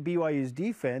you look at BYU's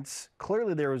defense,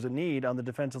 clearly there was a need on the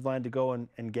defensive line to go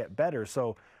and get better.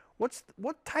 So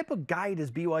what type of guy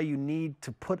does BYU need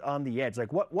to put on the edge?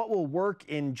 Like what will work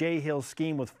in Jay Hill's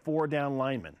scheme with 4 down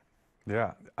linemen?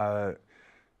 Yeah,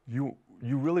 you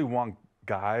really want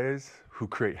guys who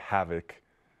create havoc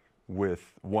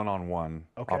with one-on-one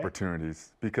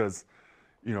opportunities, because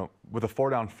with a 4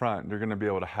 down front, you're going to be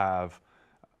able to have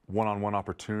one-on-one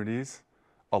opportunities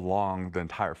along the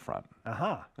entire front.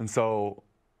 And so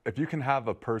if you can have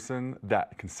a person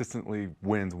that consistently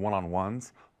wins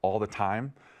one-on-ones all the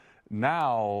time,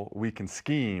 now we can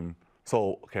scheme.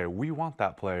 So, okay, we want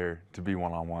that player to be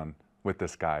one-on-one with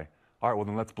this guy. All right, well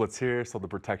then let's blitz here so the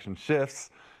protection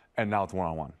shifts, and now it's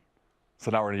one-on-one.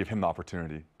 So now we're gonna give him the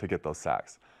opportunity to get those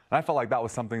sacks. And I felt like that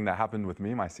was something that happened with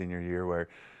me my senior year, where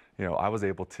I was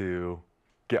able to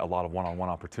get a lot of one-on-one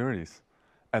opportunities.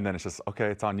 And then it's just, okay,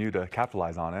 it's on you to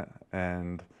capitalize on it.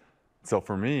 And so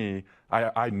for me,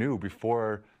 I knew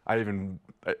before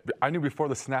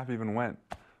the snap even went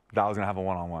that I was gonna have a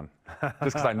one-on-one.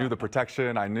 Just because I knew the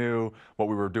protection, I knew what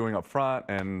we were doing up front,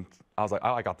 and I was like,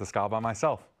 oh, I got this guy by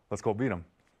myself. Let's go beat him.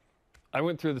 I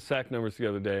went through the sack numbers the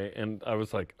other day, and I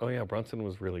was like, oh yeah, Bronson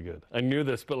was really good. I knew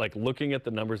this, but like looking at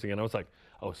the numbers again, I was like,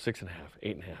 oh, 6.5,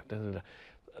 8.5, da, da, da.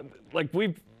 Like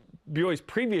BYU's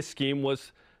previous scheme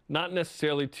was not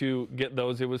necessarily to get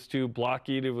those, it was to block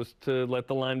it, it was to let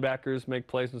the linebackers make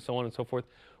plays and so on and so forth.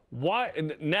 Why?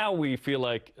 And now we feel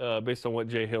like, based on what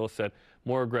Jay Hill said,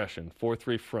 more aggression,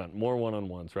 4-3 front, more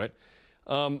one-on-ones, right?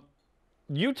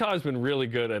 Utah has been really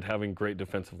good at having great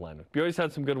defensive linemen. BYU's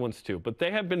had some good ones too, but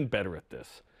they have been better at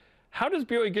this. How does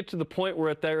BYU get to the point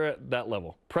where they're at that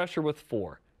level? Pressure with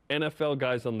 4 NFL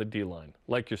guys on the D-line,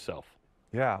 like yourself.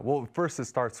 Yeah, well, first it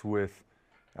starts with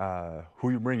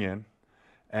who you bring in,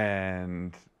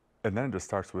 and then it just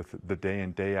starts with the day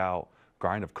in, day out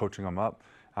grind of coaching them up.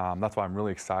 That's why I'm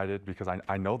really excited, because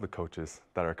I know the coaches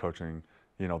that are coaching,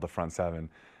 the front 7,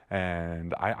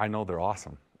 and I know they're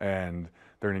awesome, and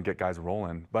they're going to get guys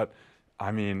rolling. But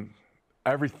I mean,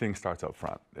 everything starts up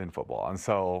front in football, and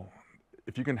so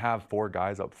if you can have 4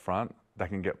 guys up front that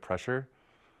can get pressure,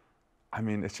 I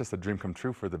mean, it's just a dream come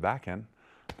true for the back end,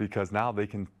 because now they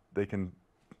can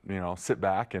sit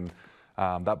back, and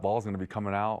that ball is going to be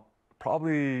coming out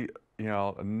probably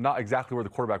not exactly where the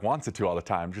quarterback wants it to all the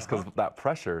time, just because of that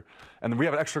pressure. And then we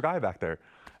have an extra guy back there.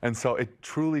 And so it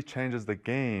truly changes the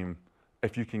game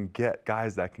if you can get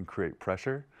guys that can create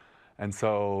pressure. And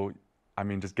so, I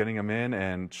mean, just getting them in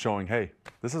and showing, hey,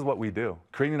 this is what we do.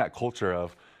 Creating that culture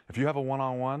of, if you have a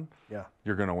one-on-one,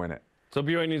 you're going to win it. So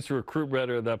BYU needs to recruit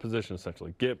better at that position,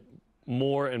 essentially. Get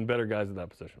more and better guys at that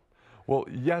position. Well,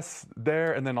 yes,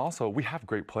 there, and then also we have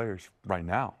great players right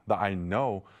now that I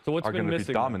know are going to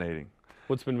be dominating.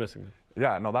 What's been missing?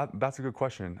 Yeah, no, that's a good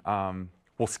question.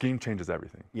 Well, scheme changes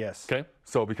everything. Yes. Okay.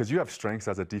 So because you have strengths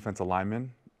as a defensive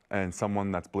lineman and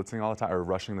someone that's blitzing all the time or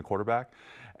rushing the quarterback,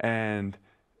 and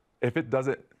if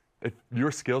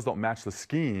your skills don't match the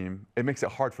scheme, it makes it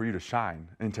hard for you to shine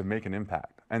and to make an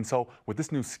impact. And so with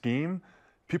this new scheme,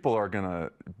 people are going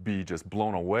to be just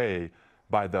blown away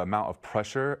by the amount of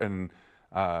pressure and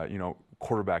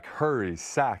quarterback hurries,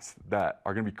 sacks that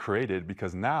are going to be created,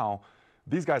 because now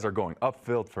these guys are going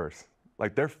upfield first.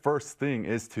 Like, their first thing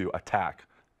is to attack,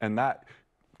 and that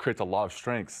creates a lot of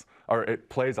strengths, or it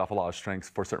plays off a lot of strengths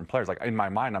for certain players. Like, in my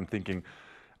mind, I'm thinking,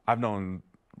 I've known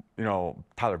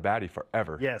Tyler Batty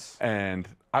forever. Yes. And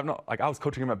I was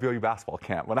coaching him at BYU basketball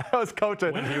camp when I was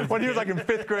coaching, when he was like in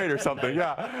 5th grade or something.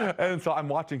 Yeah. And so I'm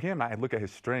watching him, and I look at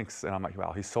his strengths, and I'm like,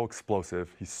 wow, he's so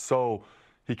explosive.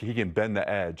 He can bend the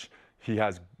edge. He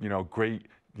has, great,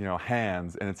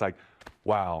 hands. And it's like,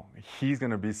 wow, he's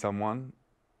going to be someone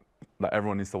that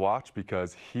everyone needs to watch,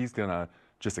 because he's going to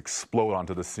just explode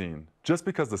onto the scene just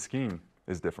because the scheme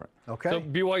is different. Okay. So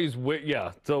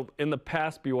BYU's, so in the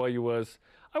past, BYU was,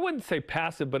 I wouldn't say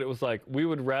passive, but it was like, we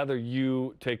would rather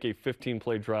you take a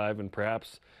 15-play drive and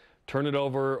perhaps turn it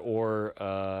over, or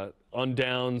on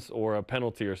downs or a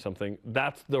penalty or something.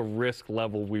 That's the risk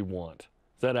level we want.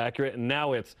 Is that accurate? And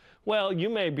now it's, well, you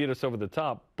may beat us over the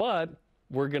top, but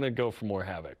we're going to go for more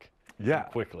havoc. Yeah,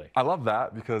 quickly. I love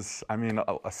that, because, I mean,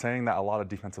 a saying that a lot of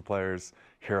defensive players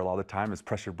hear a lot of the time is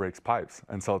pressure breaks pipes.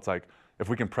 And so it's like, if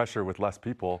we can pressure with less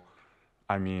people,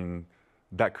 I mean,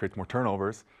 that creates more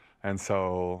turnovers. And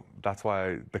so that's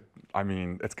why,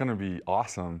 it's going to be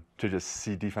awesome to just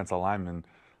see defensive linemen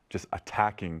just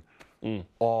attacking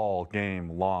all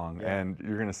game long. Yeah. And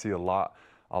you're going to see a lot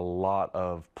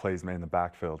of plays made in the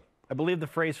backfield. I believe the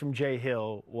phrase from Jay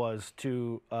Hill was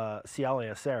to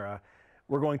Siale Acera,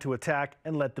 we're going to attack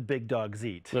and let the big dogs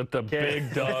eat. Let the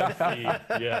big dogs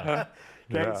eat, yeah.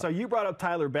 Okay, Yeah. so you brought up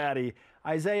Tyler Batty.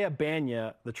 Isaiah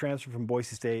Banya, the transfer from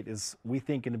Boise State, is, we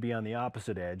think, going to be on the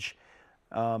opposite edge.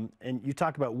 And you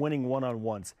talk about winning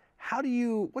one-on-ones.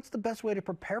 What's the best way to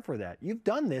prepare for that? You've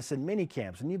done this in mini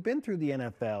camps, and you've been through the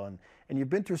NFL, and you've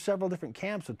been through several different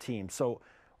camps with teams. So,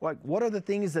 what are the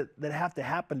things that have to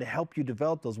happen to help you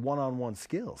develop those one-on-one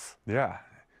skills? Yeah.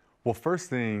 Well, first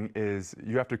thing is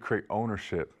you have to create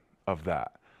ownership of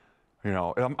that. You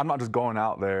know, I'm not just going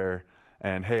out there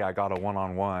and, hey, I got a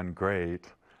one-on-one, great.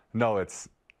 No, it's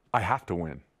I have to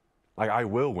win. Like, I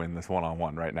will win this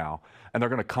one-on-one right now. And they're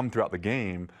going to come throughout the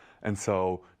game. And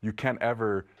so you can't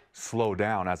ever slow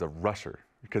down as a rusher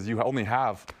because you only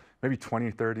have maybe 20,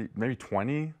 30, maybe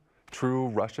 20 true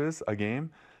rushes a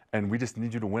game. And we just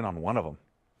need you to win on one of them,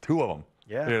 two of them.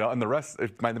 Yeah. You know, and the rest, there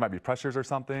might be pressures or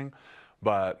something.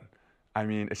 But, I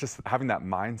mean, it's just having that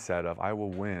mindset of I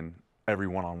will win every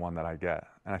one-on-one that I get.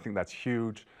 And I think that's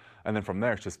huge. And then from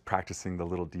there, it's just practicing the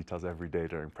little details every day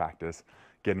during practice,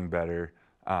 getting better,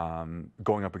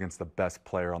 going up against the best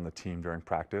player on the team during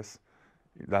practice.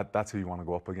 That's who you want to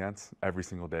go up against every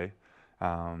single day.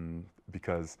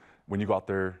 Because when you go out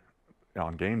there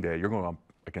on game day, you're going up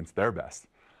against their best.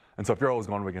 And so if you're always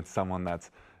going up against someone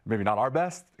that's maybe not our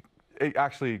best, it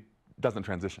actually doesn't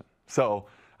transition. So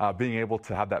being able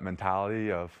to have that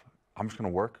mentality of I'm just going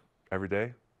to work every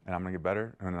day and I'm going to get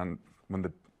better. And then when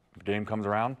the game comes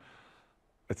around,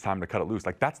 it's time to cut it loose.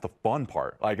 Like, that's the fun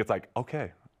part. Like, it's like,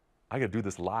 okay, I got to do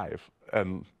this live.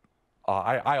 And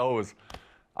I always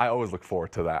look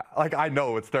forward to that. Like, I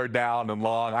know it's third down and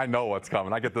long. I know what's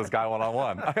coming. I get this guy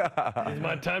one-on-one. It's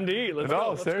my time to eat. Let's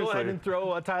go. Let's go ahead and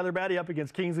throw Tyler Batty up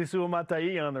against Kingsley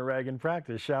Suamatai on the rag in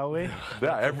practice, shall we?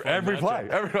 Yeah, every play.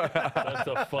 That's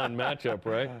a fun matchup,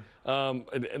 right?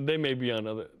 And they may be on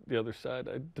the other side.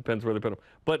 It depends where they put them.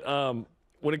 But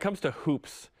when it comes to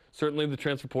hoops, certainly the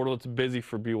transfer portal, it's busy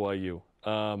for BYU.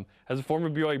 As a former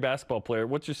BYU basketball player,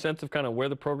 what's your sense of kind of where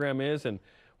the program is and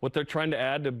what they're trying to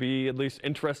add to be at least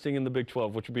interesting in the Big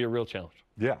 12, which would be a real challenge?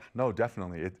 Yeah, no,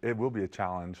 definitely. It will be a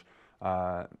challenge.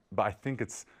 But I think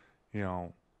it's, you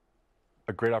know,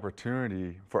 a great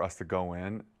opportunity for us to go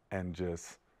in and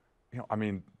just, you know, I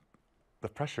mean, the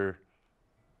pressure,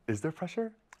 is there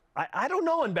pressure? I don't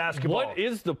know in basketball. What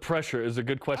is the pressure is a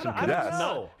good question. I don't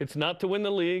know. It's not to win the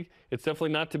league. It's definitely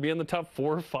not to be in the top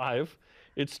 4 or 5.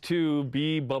 It's to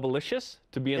be bubblicious,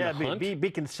 to be in the hunt. Be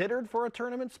considered for a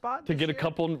tournament spot? To get a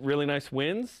couple really nice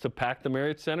wins, to pack the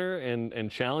Marriott Center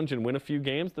and challenge and win a few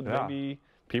games that maybe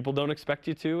people don't expect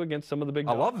you to against some of the big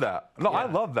dogs. I love that. No, I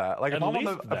love that. Like, if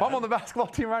I'm on the basketball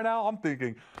team right now, I'm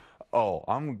thinking, oh,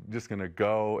 I'm just going to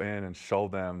go in and show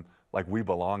them, like, we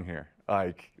belong here.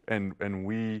 Like, and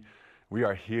we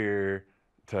are here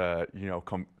to, you know,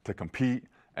 to compete,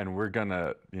 and we're going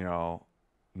to, you know,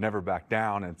 never back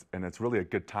down, and it's really a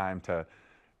good time to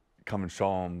come and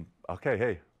show them, okay,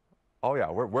 hey, oh yeah,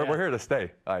 we're here to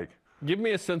stay. Like, give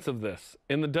me a sense of this.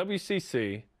 In the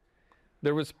WCC,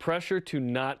 there was pressure to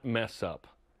not mess up.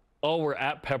 Oh, we're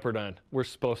at Pepperdine. We're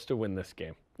supposed to win this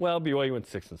game. Well, BYU went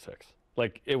 6-6.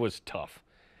 Like, it was tough.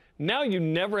 Now you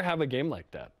never have a game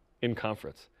like that in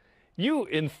conference. You,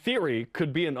 in theory,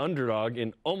 could be an underdog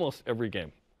in almost every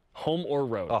game, home or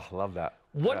road. Oh, love that.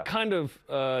 What kind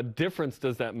of difference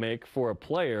does that make for a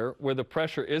player where the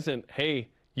pressure isn't, hey,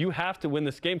 you have to win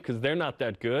this game because they're not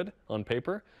that good on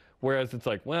paper, whereas it's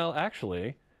like, well,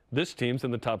 actually, this team's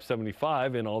in the top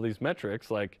 75 in all these metrics.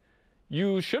 Like,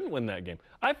 you shouldn't win that game.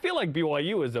 I feel like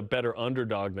BYU is a better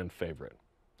underdog than favorite.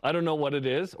 I don't know what it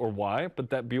is or why, but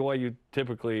that BYU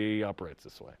typically operates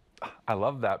this way. I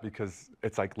love that because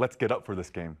it's like, let's get up for this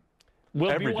game. Will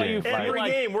every BYU game. Every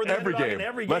game. We're the underdog in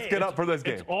every game. Let's get up for this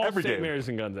game. It's all every St. game. Mary's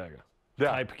and Gonzaga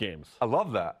type games. I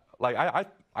love that. Like,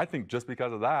 I think just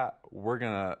because of that, we're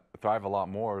going to thrive a lot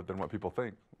more than what people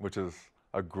think, which is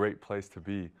a great place to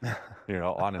be, you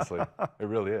know, honestly. It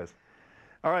really is.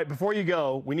 All right, before you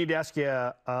go, we need to ask you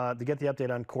to get the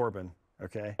update on Corbin,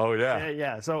 okay? Oh, yeah.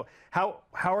 Yeah. So how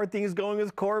are things going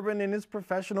with Corbin in his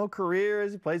professional career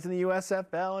as he plays in the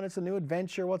USFL and it's a new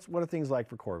adventure? What are things like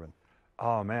for Corbin?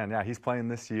 Oh, man, yeah, he's playing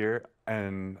this year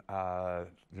and,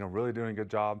 you know, really doing a good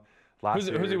job. Who's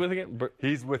he with again?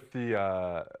 He's with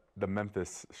the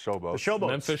Memphis Showboats. The Showboats.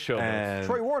 Memphis Showboats. And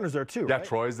Troy Warner's there too, yeah, right?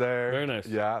 Troy's there. Very nice.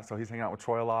 Yeah, so he's hanging out with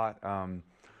Troy a lot.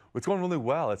 It's going really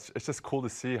well. It's just cool to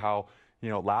see how, you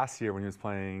know, last year when he was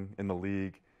playing in the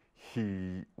league,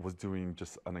 he was doing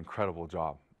just an incredible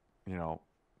job. You know,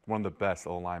 one of the best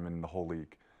O-linemen in the whole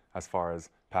league as far as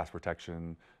pass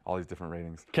protection, all these different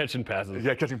ratings. Catching passes.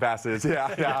 Yeah, catching passes.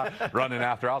 Yeah. Running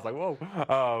after. I was like,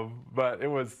 whoa. But it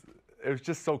was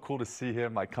just so cool to see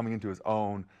him like coming into his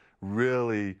own,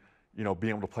 really, you know,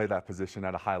 being able to play that position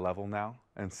at a high level now.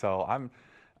 And so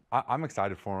I'm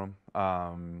excited for him.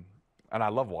 And I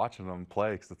love watching him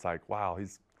play because it's like, wow,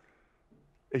 he's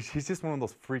just one of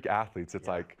those freak athletes. It's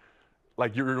like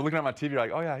you're looking at my TV, you're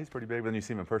like, oh yeah, he's pretty big. But then you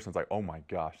see him in person, it's like, oh my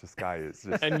gosh, this guy is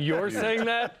just. And you're huge. saying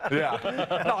that? Yeah.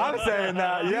 No, I'm saying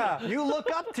that. Yeah. You look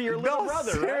up to your little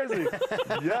brother, seriously.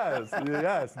 right?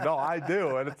 Yes. No, I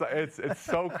do, and it's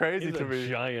so crazy He's to a me.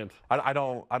 Giant. I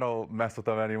don't mess with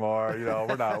them anymore. You know,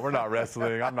 we're not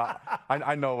wrestling.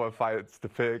 I know what fights to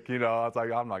pick. You know, it's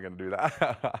like I'm not gonna do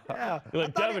that. Yeah. You're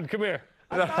like, Devin, come here.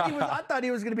 I thought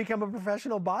he was going to become a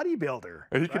professional bodybuilder.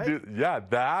 He could do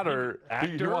that, or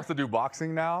he wants to do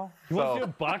boxing now. He wants to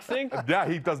do boxing? Yeah,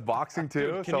 he does boxing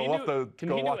too. Dude, so we'll have to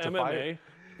go watch a fight.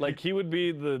 Like he would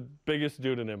be the biggest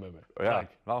dude in MMA. Yeah.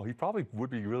 Oh, he probably would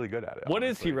be really good at it. What honestly.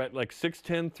 is he, right? Like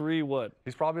 6'10", 3 what?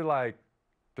 He's probably like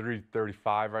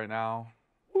 335 right now.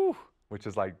 Whew. Which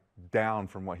is like down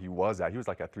from what he was at. He was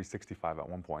like at 365 at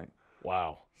one point.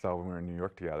 Wow. So when we were in New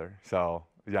York together. So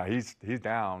yeah, he's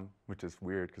down, which is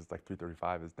weird because like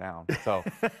 335 is down. So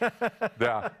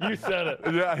yeah. You said it.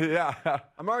 Yeah.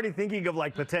 I'm already thinking of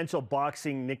like potential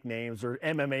boxing nicknames or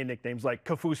MMA nicknames like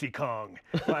Kaufusi Kong.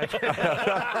 Like,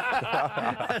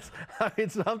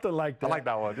 something like that. I like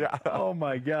that one, yeah. Oh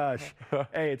my gosh.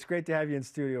 Hey, it's great to have you in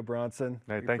studio, Bronson.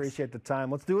 Hey, we thanks. appreciate the time.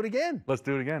 Let's do it again. Let's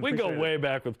do it again. We go way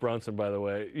back with Bronson, by the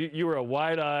way. You were a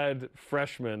wide-eyed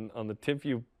freshman on the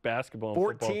Timpview basketball and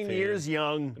football team. 14 years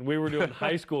young. And we were doing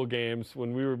high school games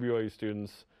when we were BYU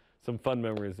students. Some fun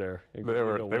memories there. They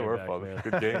were fun. Man.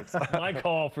 Good games. Mike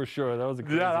Hall for sure. That was a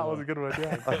good one. Yeah, that was a good one.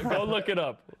 Yeah. Go look it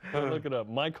up. Go look it up.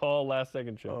 Mike Hall, last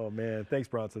second show. Oh man, thanks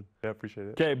Bronson. Yeah, appreciate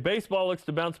it. Okay, baseball looks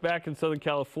to bounce back in Southern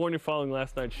California following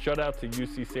last night's shutout to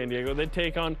UC San Diego. They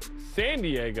take on San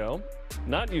Diego,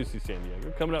 not UC San Diego,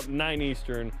 coming up 9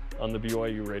 Eastern on the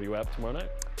BYU radio app tomorrow night.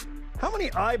 How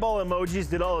many eyeball emojis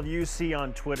did all of you see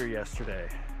on Twitter yesterday?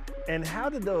 And how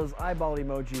did those eyeball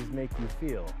emojis make you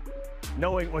feel?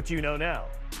 Knowing what you know now,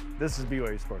 this is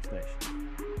BYU Sports Nation.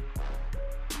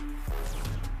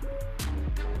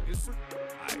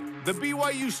 The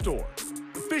BYU Store,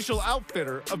 official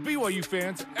outfitter of BYU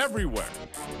fans everywhere.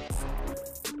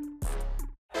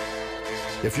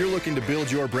 If you're looking to build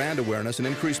your brand awareness and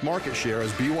increase market share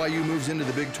as BYU moves into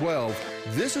the Big 12,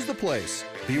 this is the place,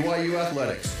 BYU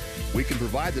Athletics. We can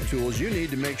provide the tools you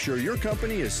need to make sure your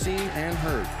company is seen and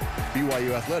heard.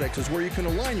 BYU Athletics is where you can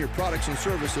align your products and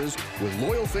services with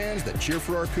loyal fans that cheer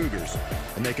for our Cougars.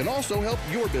 And they can also help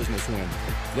your business win.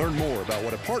 Learn more about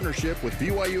what a partnership with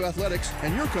BYU Athletics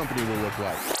and your company will look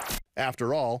like.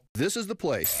 After all, this is the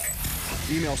place.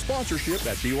 Email sponsorship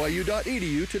at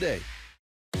byu.edu today.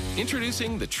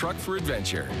 Introducing the Truck for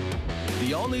Adventure.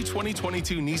 The all-new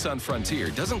 2022 Nissan Frontier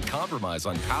doesn't compromise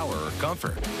on power or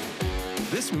comfort.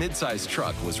 This midsize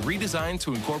truck was redesigned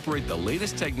to incorporate the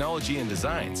latest technology and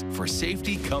designs for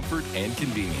safety, comfort, and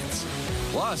convenience.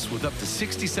 Plus, with up to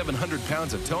 6,700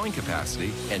 pounds of towing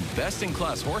capacity and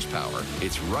best-in-class horsepower,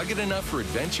 it's rugged enough for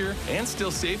adventure and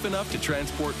still safe enough to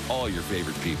transport all your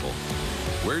favorite people.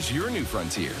 Where's your new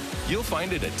Frontier? You'll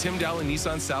find it at Tim Dowling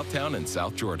Nissan Southtown and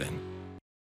South Jordan.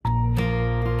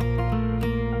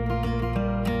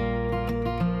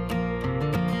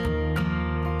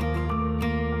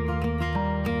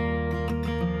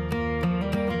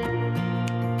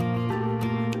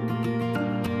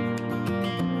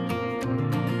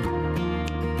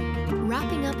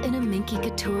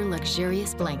 Couture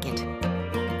luxurious blanket.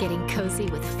 Getting cozy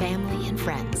with family and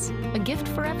friends. A gift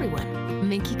for everyone.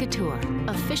 Minky Couture,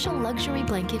 official luxury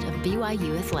blanket of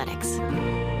BYU Athletics.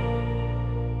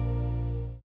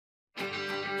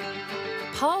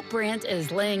 Paul Brandt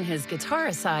is laying his guitar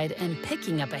aside and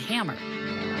picking up a hammer.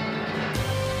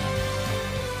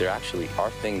 There actually are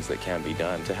things that can be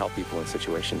done to help people in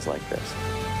situations like this.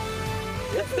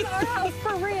 This is our house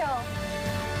for real.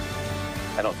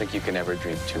 I don't think you can ever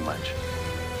dream too much.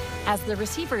 As the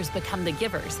receivers become the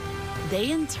givers, they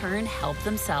in turn help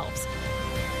themselves.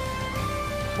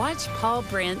 Watch Paul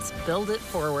Brandt's Build It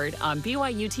Forward on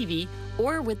BYU TV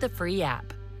or with the free app.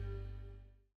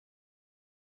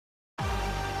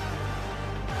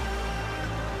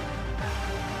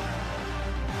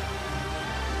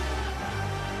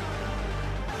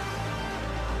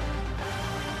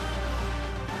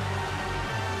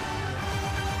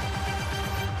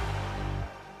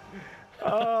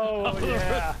 Oh,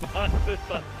 yeah.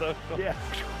 Yeah.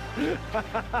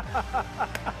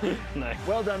 Nice.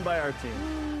 Well done by our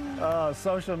team.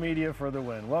 Social media for the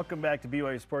win. Welcome back to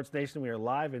BYU Sports Nation. We are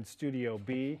live in Studio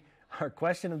B. Our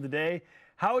question of the day,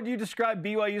 how would you describe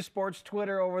BYU Sports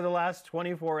Twitter over the last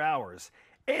 24 hours?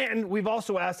 And we've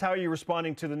also asked, how are you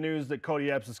responding to the news that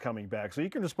Kody Epps is coming back? So you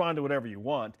can respond to whatever you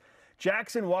want.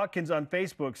 Jackson Watkins on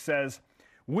Facebook says,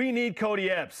 we need Kody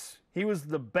Epps. He was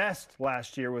the best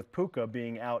last year with Puka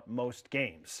being out most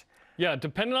games. Yeah,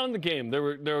 depending on the game. There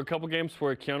were a couple games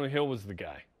where Keanu Hill was the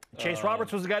guy. Chase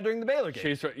Roberts was the guy during the Baylor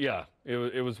game.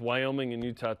 It was Wyoming and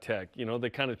Utah Tech. You know, they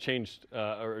kind of changed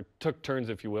or took turns,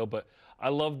 if you will. But I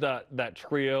love that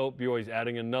trio. BYU's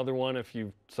adding another one, if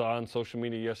you saw on social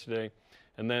media yesterday.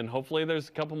 And then hopefully there's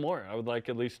a couple more. I would like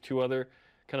at least 2 other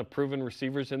kind of proven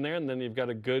receivers in there. And then you've got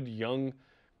a good young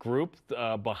group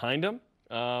behind them.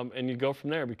 And you go from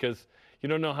there, because you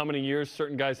don't know how many years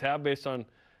certain guys have based on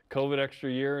COVID extra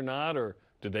year or not, or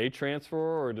do they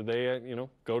transfer, or do they,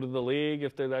 go to the league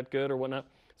if they're that good or whatnot.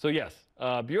 So yes,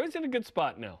 BYU's in a good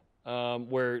spot now,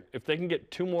 where if they can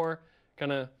get 2 more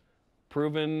kind of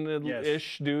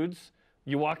proven-ish dudes,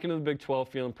 you walk into the Big 12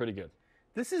 feeling pretty good.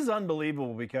 This is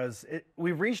unbelievable, because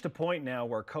we've reached a point now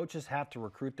where coaches have to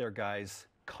recruit their guys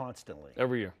constantly.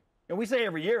 Every year. And we say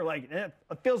every year, like, it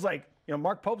feels like,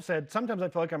 Mark Pope said, sometimes I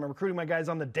feel like I'm recruiting my guys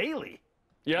on the daily.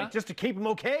 Yeah. Like, just to keep them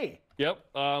okay. Yep.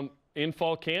 In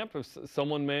fall camp, if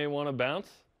someone may want to bounce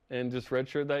and just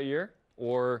redshirt that year,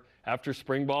 or after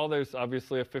spring ball, there's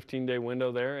obviously a 15-day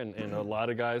window there, and a lot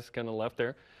of guys kind of left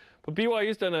there. But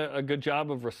BYU's done a good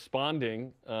job of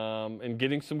responding and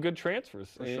getting some good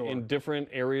transfers in different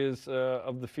areas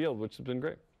of the field, which has been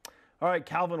great. All right,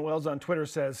 Calvin Wells on Twitter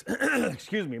says,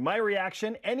 excuse me, my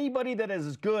reaction, anybody that is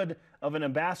as good of an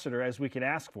ambassador as we can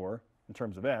ask for, in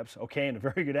terms of Epps, okay, and a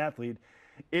very good athlete,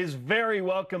 is very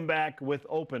welcome back with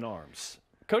open arms.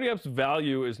 Kody Epps'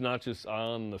 value is not just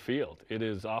on the field. It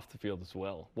is off the field as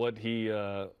well. What he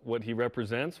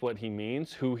represents, what he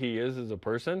means, who he is as a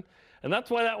person. And that's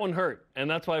why that one hurt. And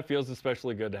that's why it feels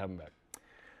especially good to have him back.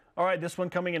 All right, this one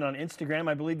coming in on Instagram.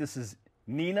 I believe this is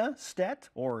Nina Stett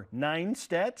or Nine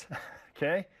Stett,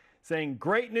 okay, saying,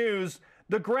 great news.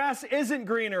 The grass isn't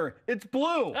greener. It's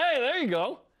blue. Hey, there you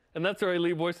go. And that's our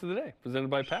Elite Voice of the Day, presented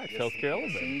by PAX Healthcare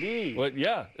Elevator. Indeed. But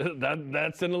yeah,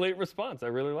 that's an elite response. I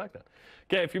really like that.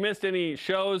 Okay, if you missed any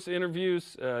shows,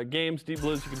 interviews, games, Deep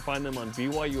Blues, you can find them on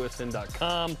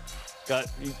BYUSN.com. Got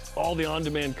all the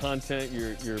on-demand content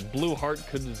your blue heart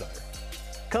could desire.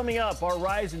 Coming up, our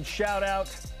Rise and Shout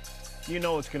Out. You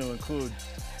know it's going to include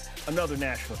another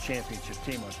national championship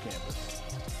team on campus.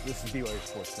 This is BYU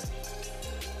Sports Nation.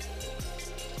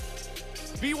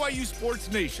 BYU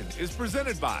Sports Nation is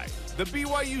presented by the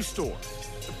BYU Store,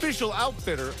 official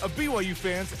outfitter of BYU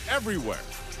fans everywhere.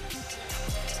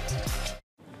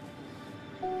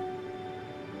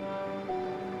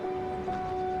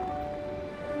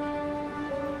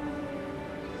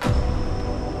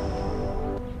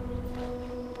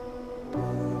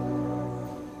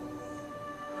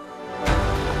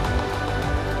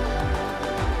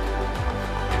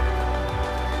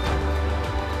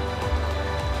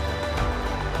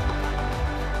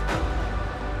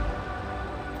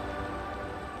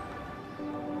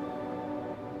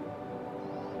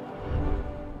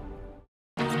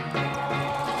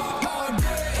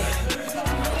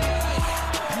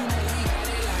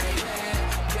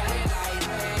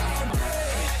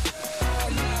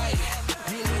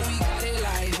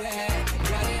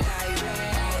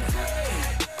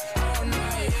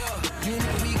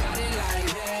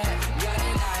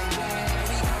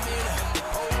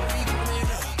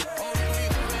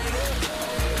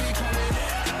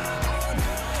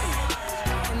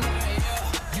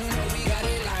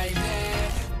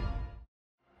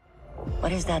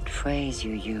 What is that phrase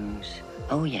you use?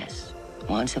 Oh, yes.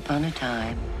 Once upon a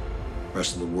time. The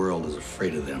rest of the world is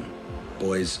afraid of them.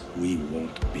 Boys, we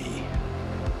won't be.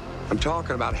 I'm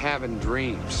talking about having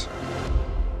dreams.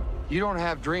 You don't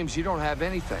have dreams, you don't have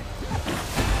anything.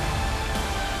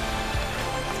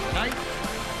 Tonight,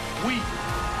 we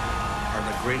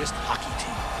are the greatest hockey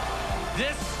team.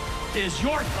 This is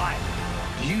your time.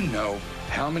 Do you know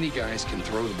how many guys can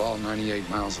throw the ball 98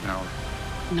 miles an hour?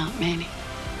 Not many.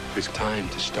 It's time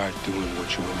to start doing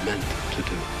what you were meant to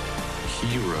do.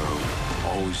 Hero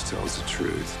always tells the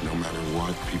truth, no matter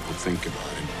what people think about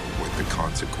him or what the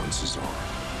consequences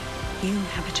are. You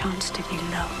have a chance to be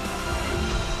loved.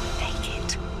 Take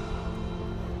it.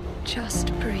 Just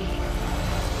breathe.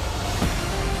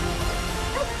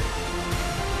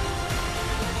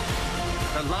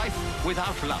 A life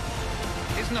without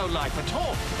love is no life at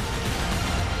all.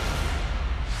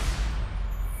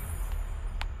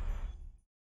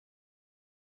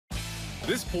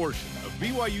 This portion of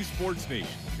BYU Sports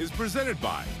Nation is presented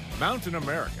by Mountain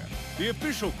America, the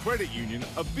official credit union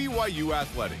of BYU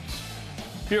Athletics.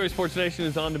 BYU Sports Nation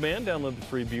is on demand. Download the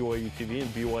free BYU TV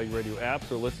and BYU Radio apps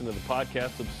or listen to the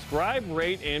podcast. Subscribe,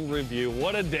 rate, and review.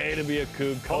 What a day to be a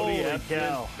Coug. Kody Epps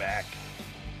is back.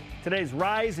 Today's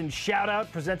Rise and Shout Out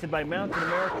presented by Mountain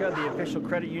America, the official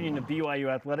credit union of BYU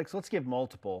Athletics. Let's give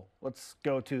multiple. Let's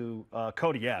go to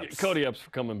Kody Epps. Kody Epps for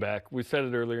coming back. We said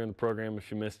it earlier in the program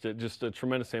if you missed it. Just a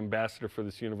tremendous ambassador for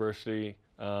this university.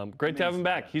 Great to have him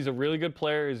back. He's a really good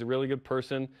player. He's a really good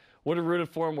person. Would have rooted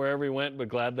for him wherever he went, but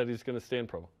glad that he's going to stay in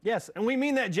Provo. Yes, and we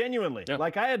mean that genuinely. Yeah.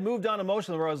 Like, I had moved on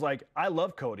emotionally where I was like, I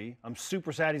love Kody. I'm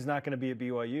super sad he's not going to be at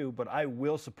BYU, but I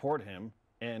will support him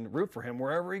and root for him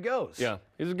wherever he goes. Yeah,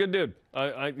 he's a good dude.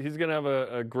 He's going to have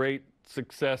a great,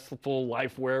 successful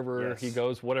life wherever he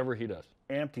goes, whatever he does.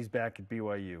 Amped he's back at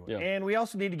BYU. Yeah. And we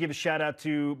also need to give a shout-out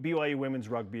to BYU women's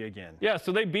rugby again. Yeah,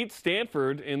 so they beat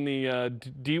Stanford in the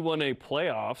D1A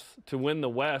playoffs to win the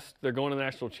West. They're going to the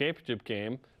national championship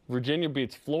game. Virginia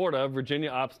beats Florida.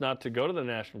 Virginia opts not to go to the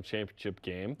national championship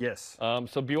game. Yes.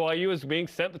 So BYU is being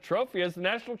sent the trophy as the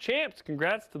national champs.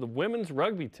 Congrats to the women's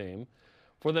rugby team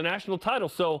for the national title.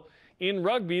 So in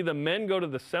rugby, the men go to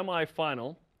the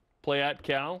semifinal, play at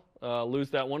Cal, lose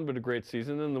that one, but a great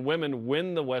season. Then the women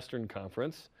win the Western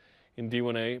Conference in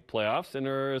D1A playoffs and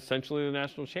are essentially the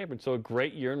national champions. So a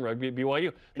great year in rugby at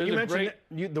BYU. You mentioned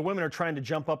that the women are trying to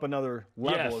jump up another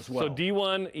level as well. So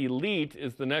D1 Elite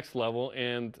is the next level,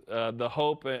 and the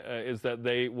hope is that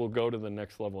they will go to the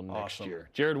next level next year.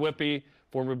 Jared Whippy,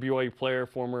 former BYU player,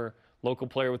 former local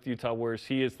player with the Utah Warriors,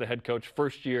 he is the head coach.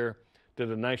 First year,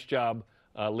 did a nice job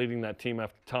leading that team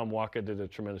after Tom Waka did a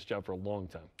tremendous job for a long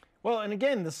time. Well, and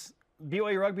again, this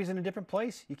BYU rugby's in a different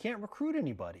place. You can't recruit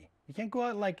anybody. You can't go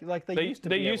out like they used to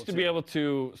be able to. They used to be able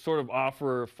to sort of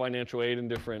offer financial aid in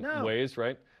different ways,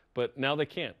 right? But now they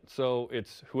can't. So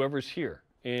it's whoever's here.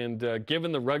 And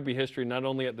given the rugby history, not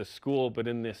only at the school, but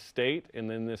in this state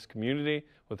and in this community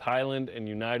with Highland and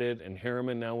United and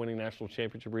Harriman now winning national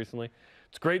championship recently,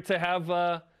 it's great to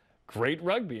have great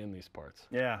rugby in these parts.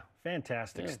 Yeah,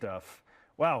 fantastic stuff.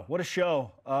 Wow, what a show.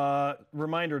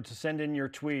 Reminder to send in your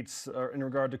tweets in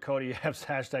regard to Kody Epps,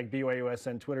 hashtag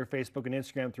BYUSN, Twitter, Facebook, and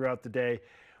Instagram throughout the day.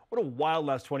 What a wild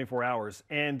last 24 hours.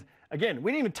 And again,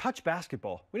 we didn't even touch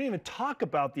basketball. We didn't even talk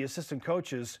about the assistant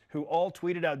coaches who all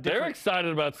tweeted out different. They're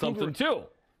excited about something too.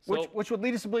 Which would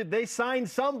lead us to believe they signed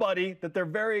somebody that they're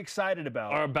very excited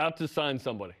about. Are about to sign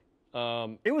somebody.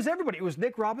 It was everybody. It was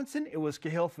Nick Robinson, it was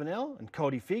Cahill Fennell, and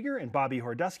Cody Feger, and Bobby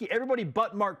Hordusky. Everybody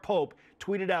but Mark Pope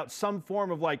tweeted out some form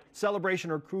of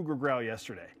celebration or Cougar growl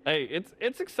yesterday. Hey,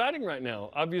 it's exciting right now.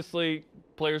 Obviously,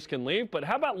 players can leave, but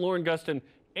how about Lauren Gustin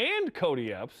and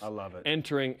Kody Epps? I love it.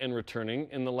 Entering and returning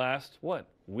in the last,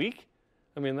 week?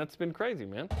 I mean, that's been crazy,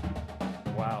 man.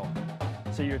 Wow.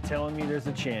 So you're telling me there's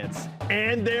a chance.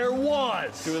 And there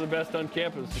was! Two of the best on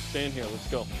campus. Just stand here. Let's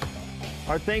go.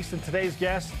 Our thanks to today's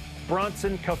guest,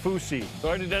 Bronson Kaufusi.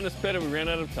 Sorry to Dennis Pitta, we ran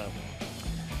out of time.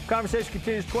 Conversation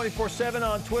continues 24/7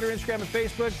 on Twitter, Instagram, and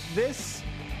Facebook. This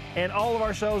and all of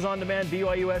our shows on demand,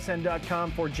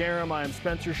 BYUSN.com. For Jarom, I am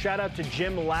Spencer. Shout out to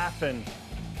Jim Laffin.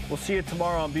 We'll see you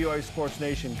tomorrow on BYU Sports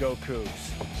Nation. Go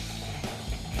Cougs.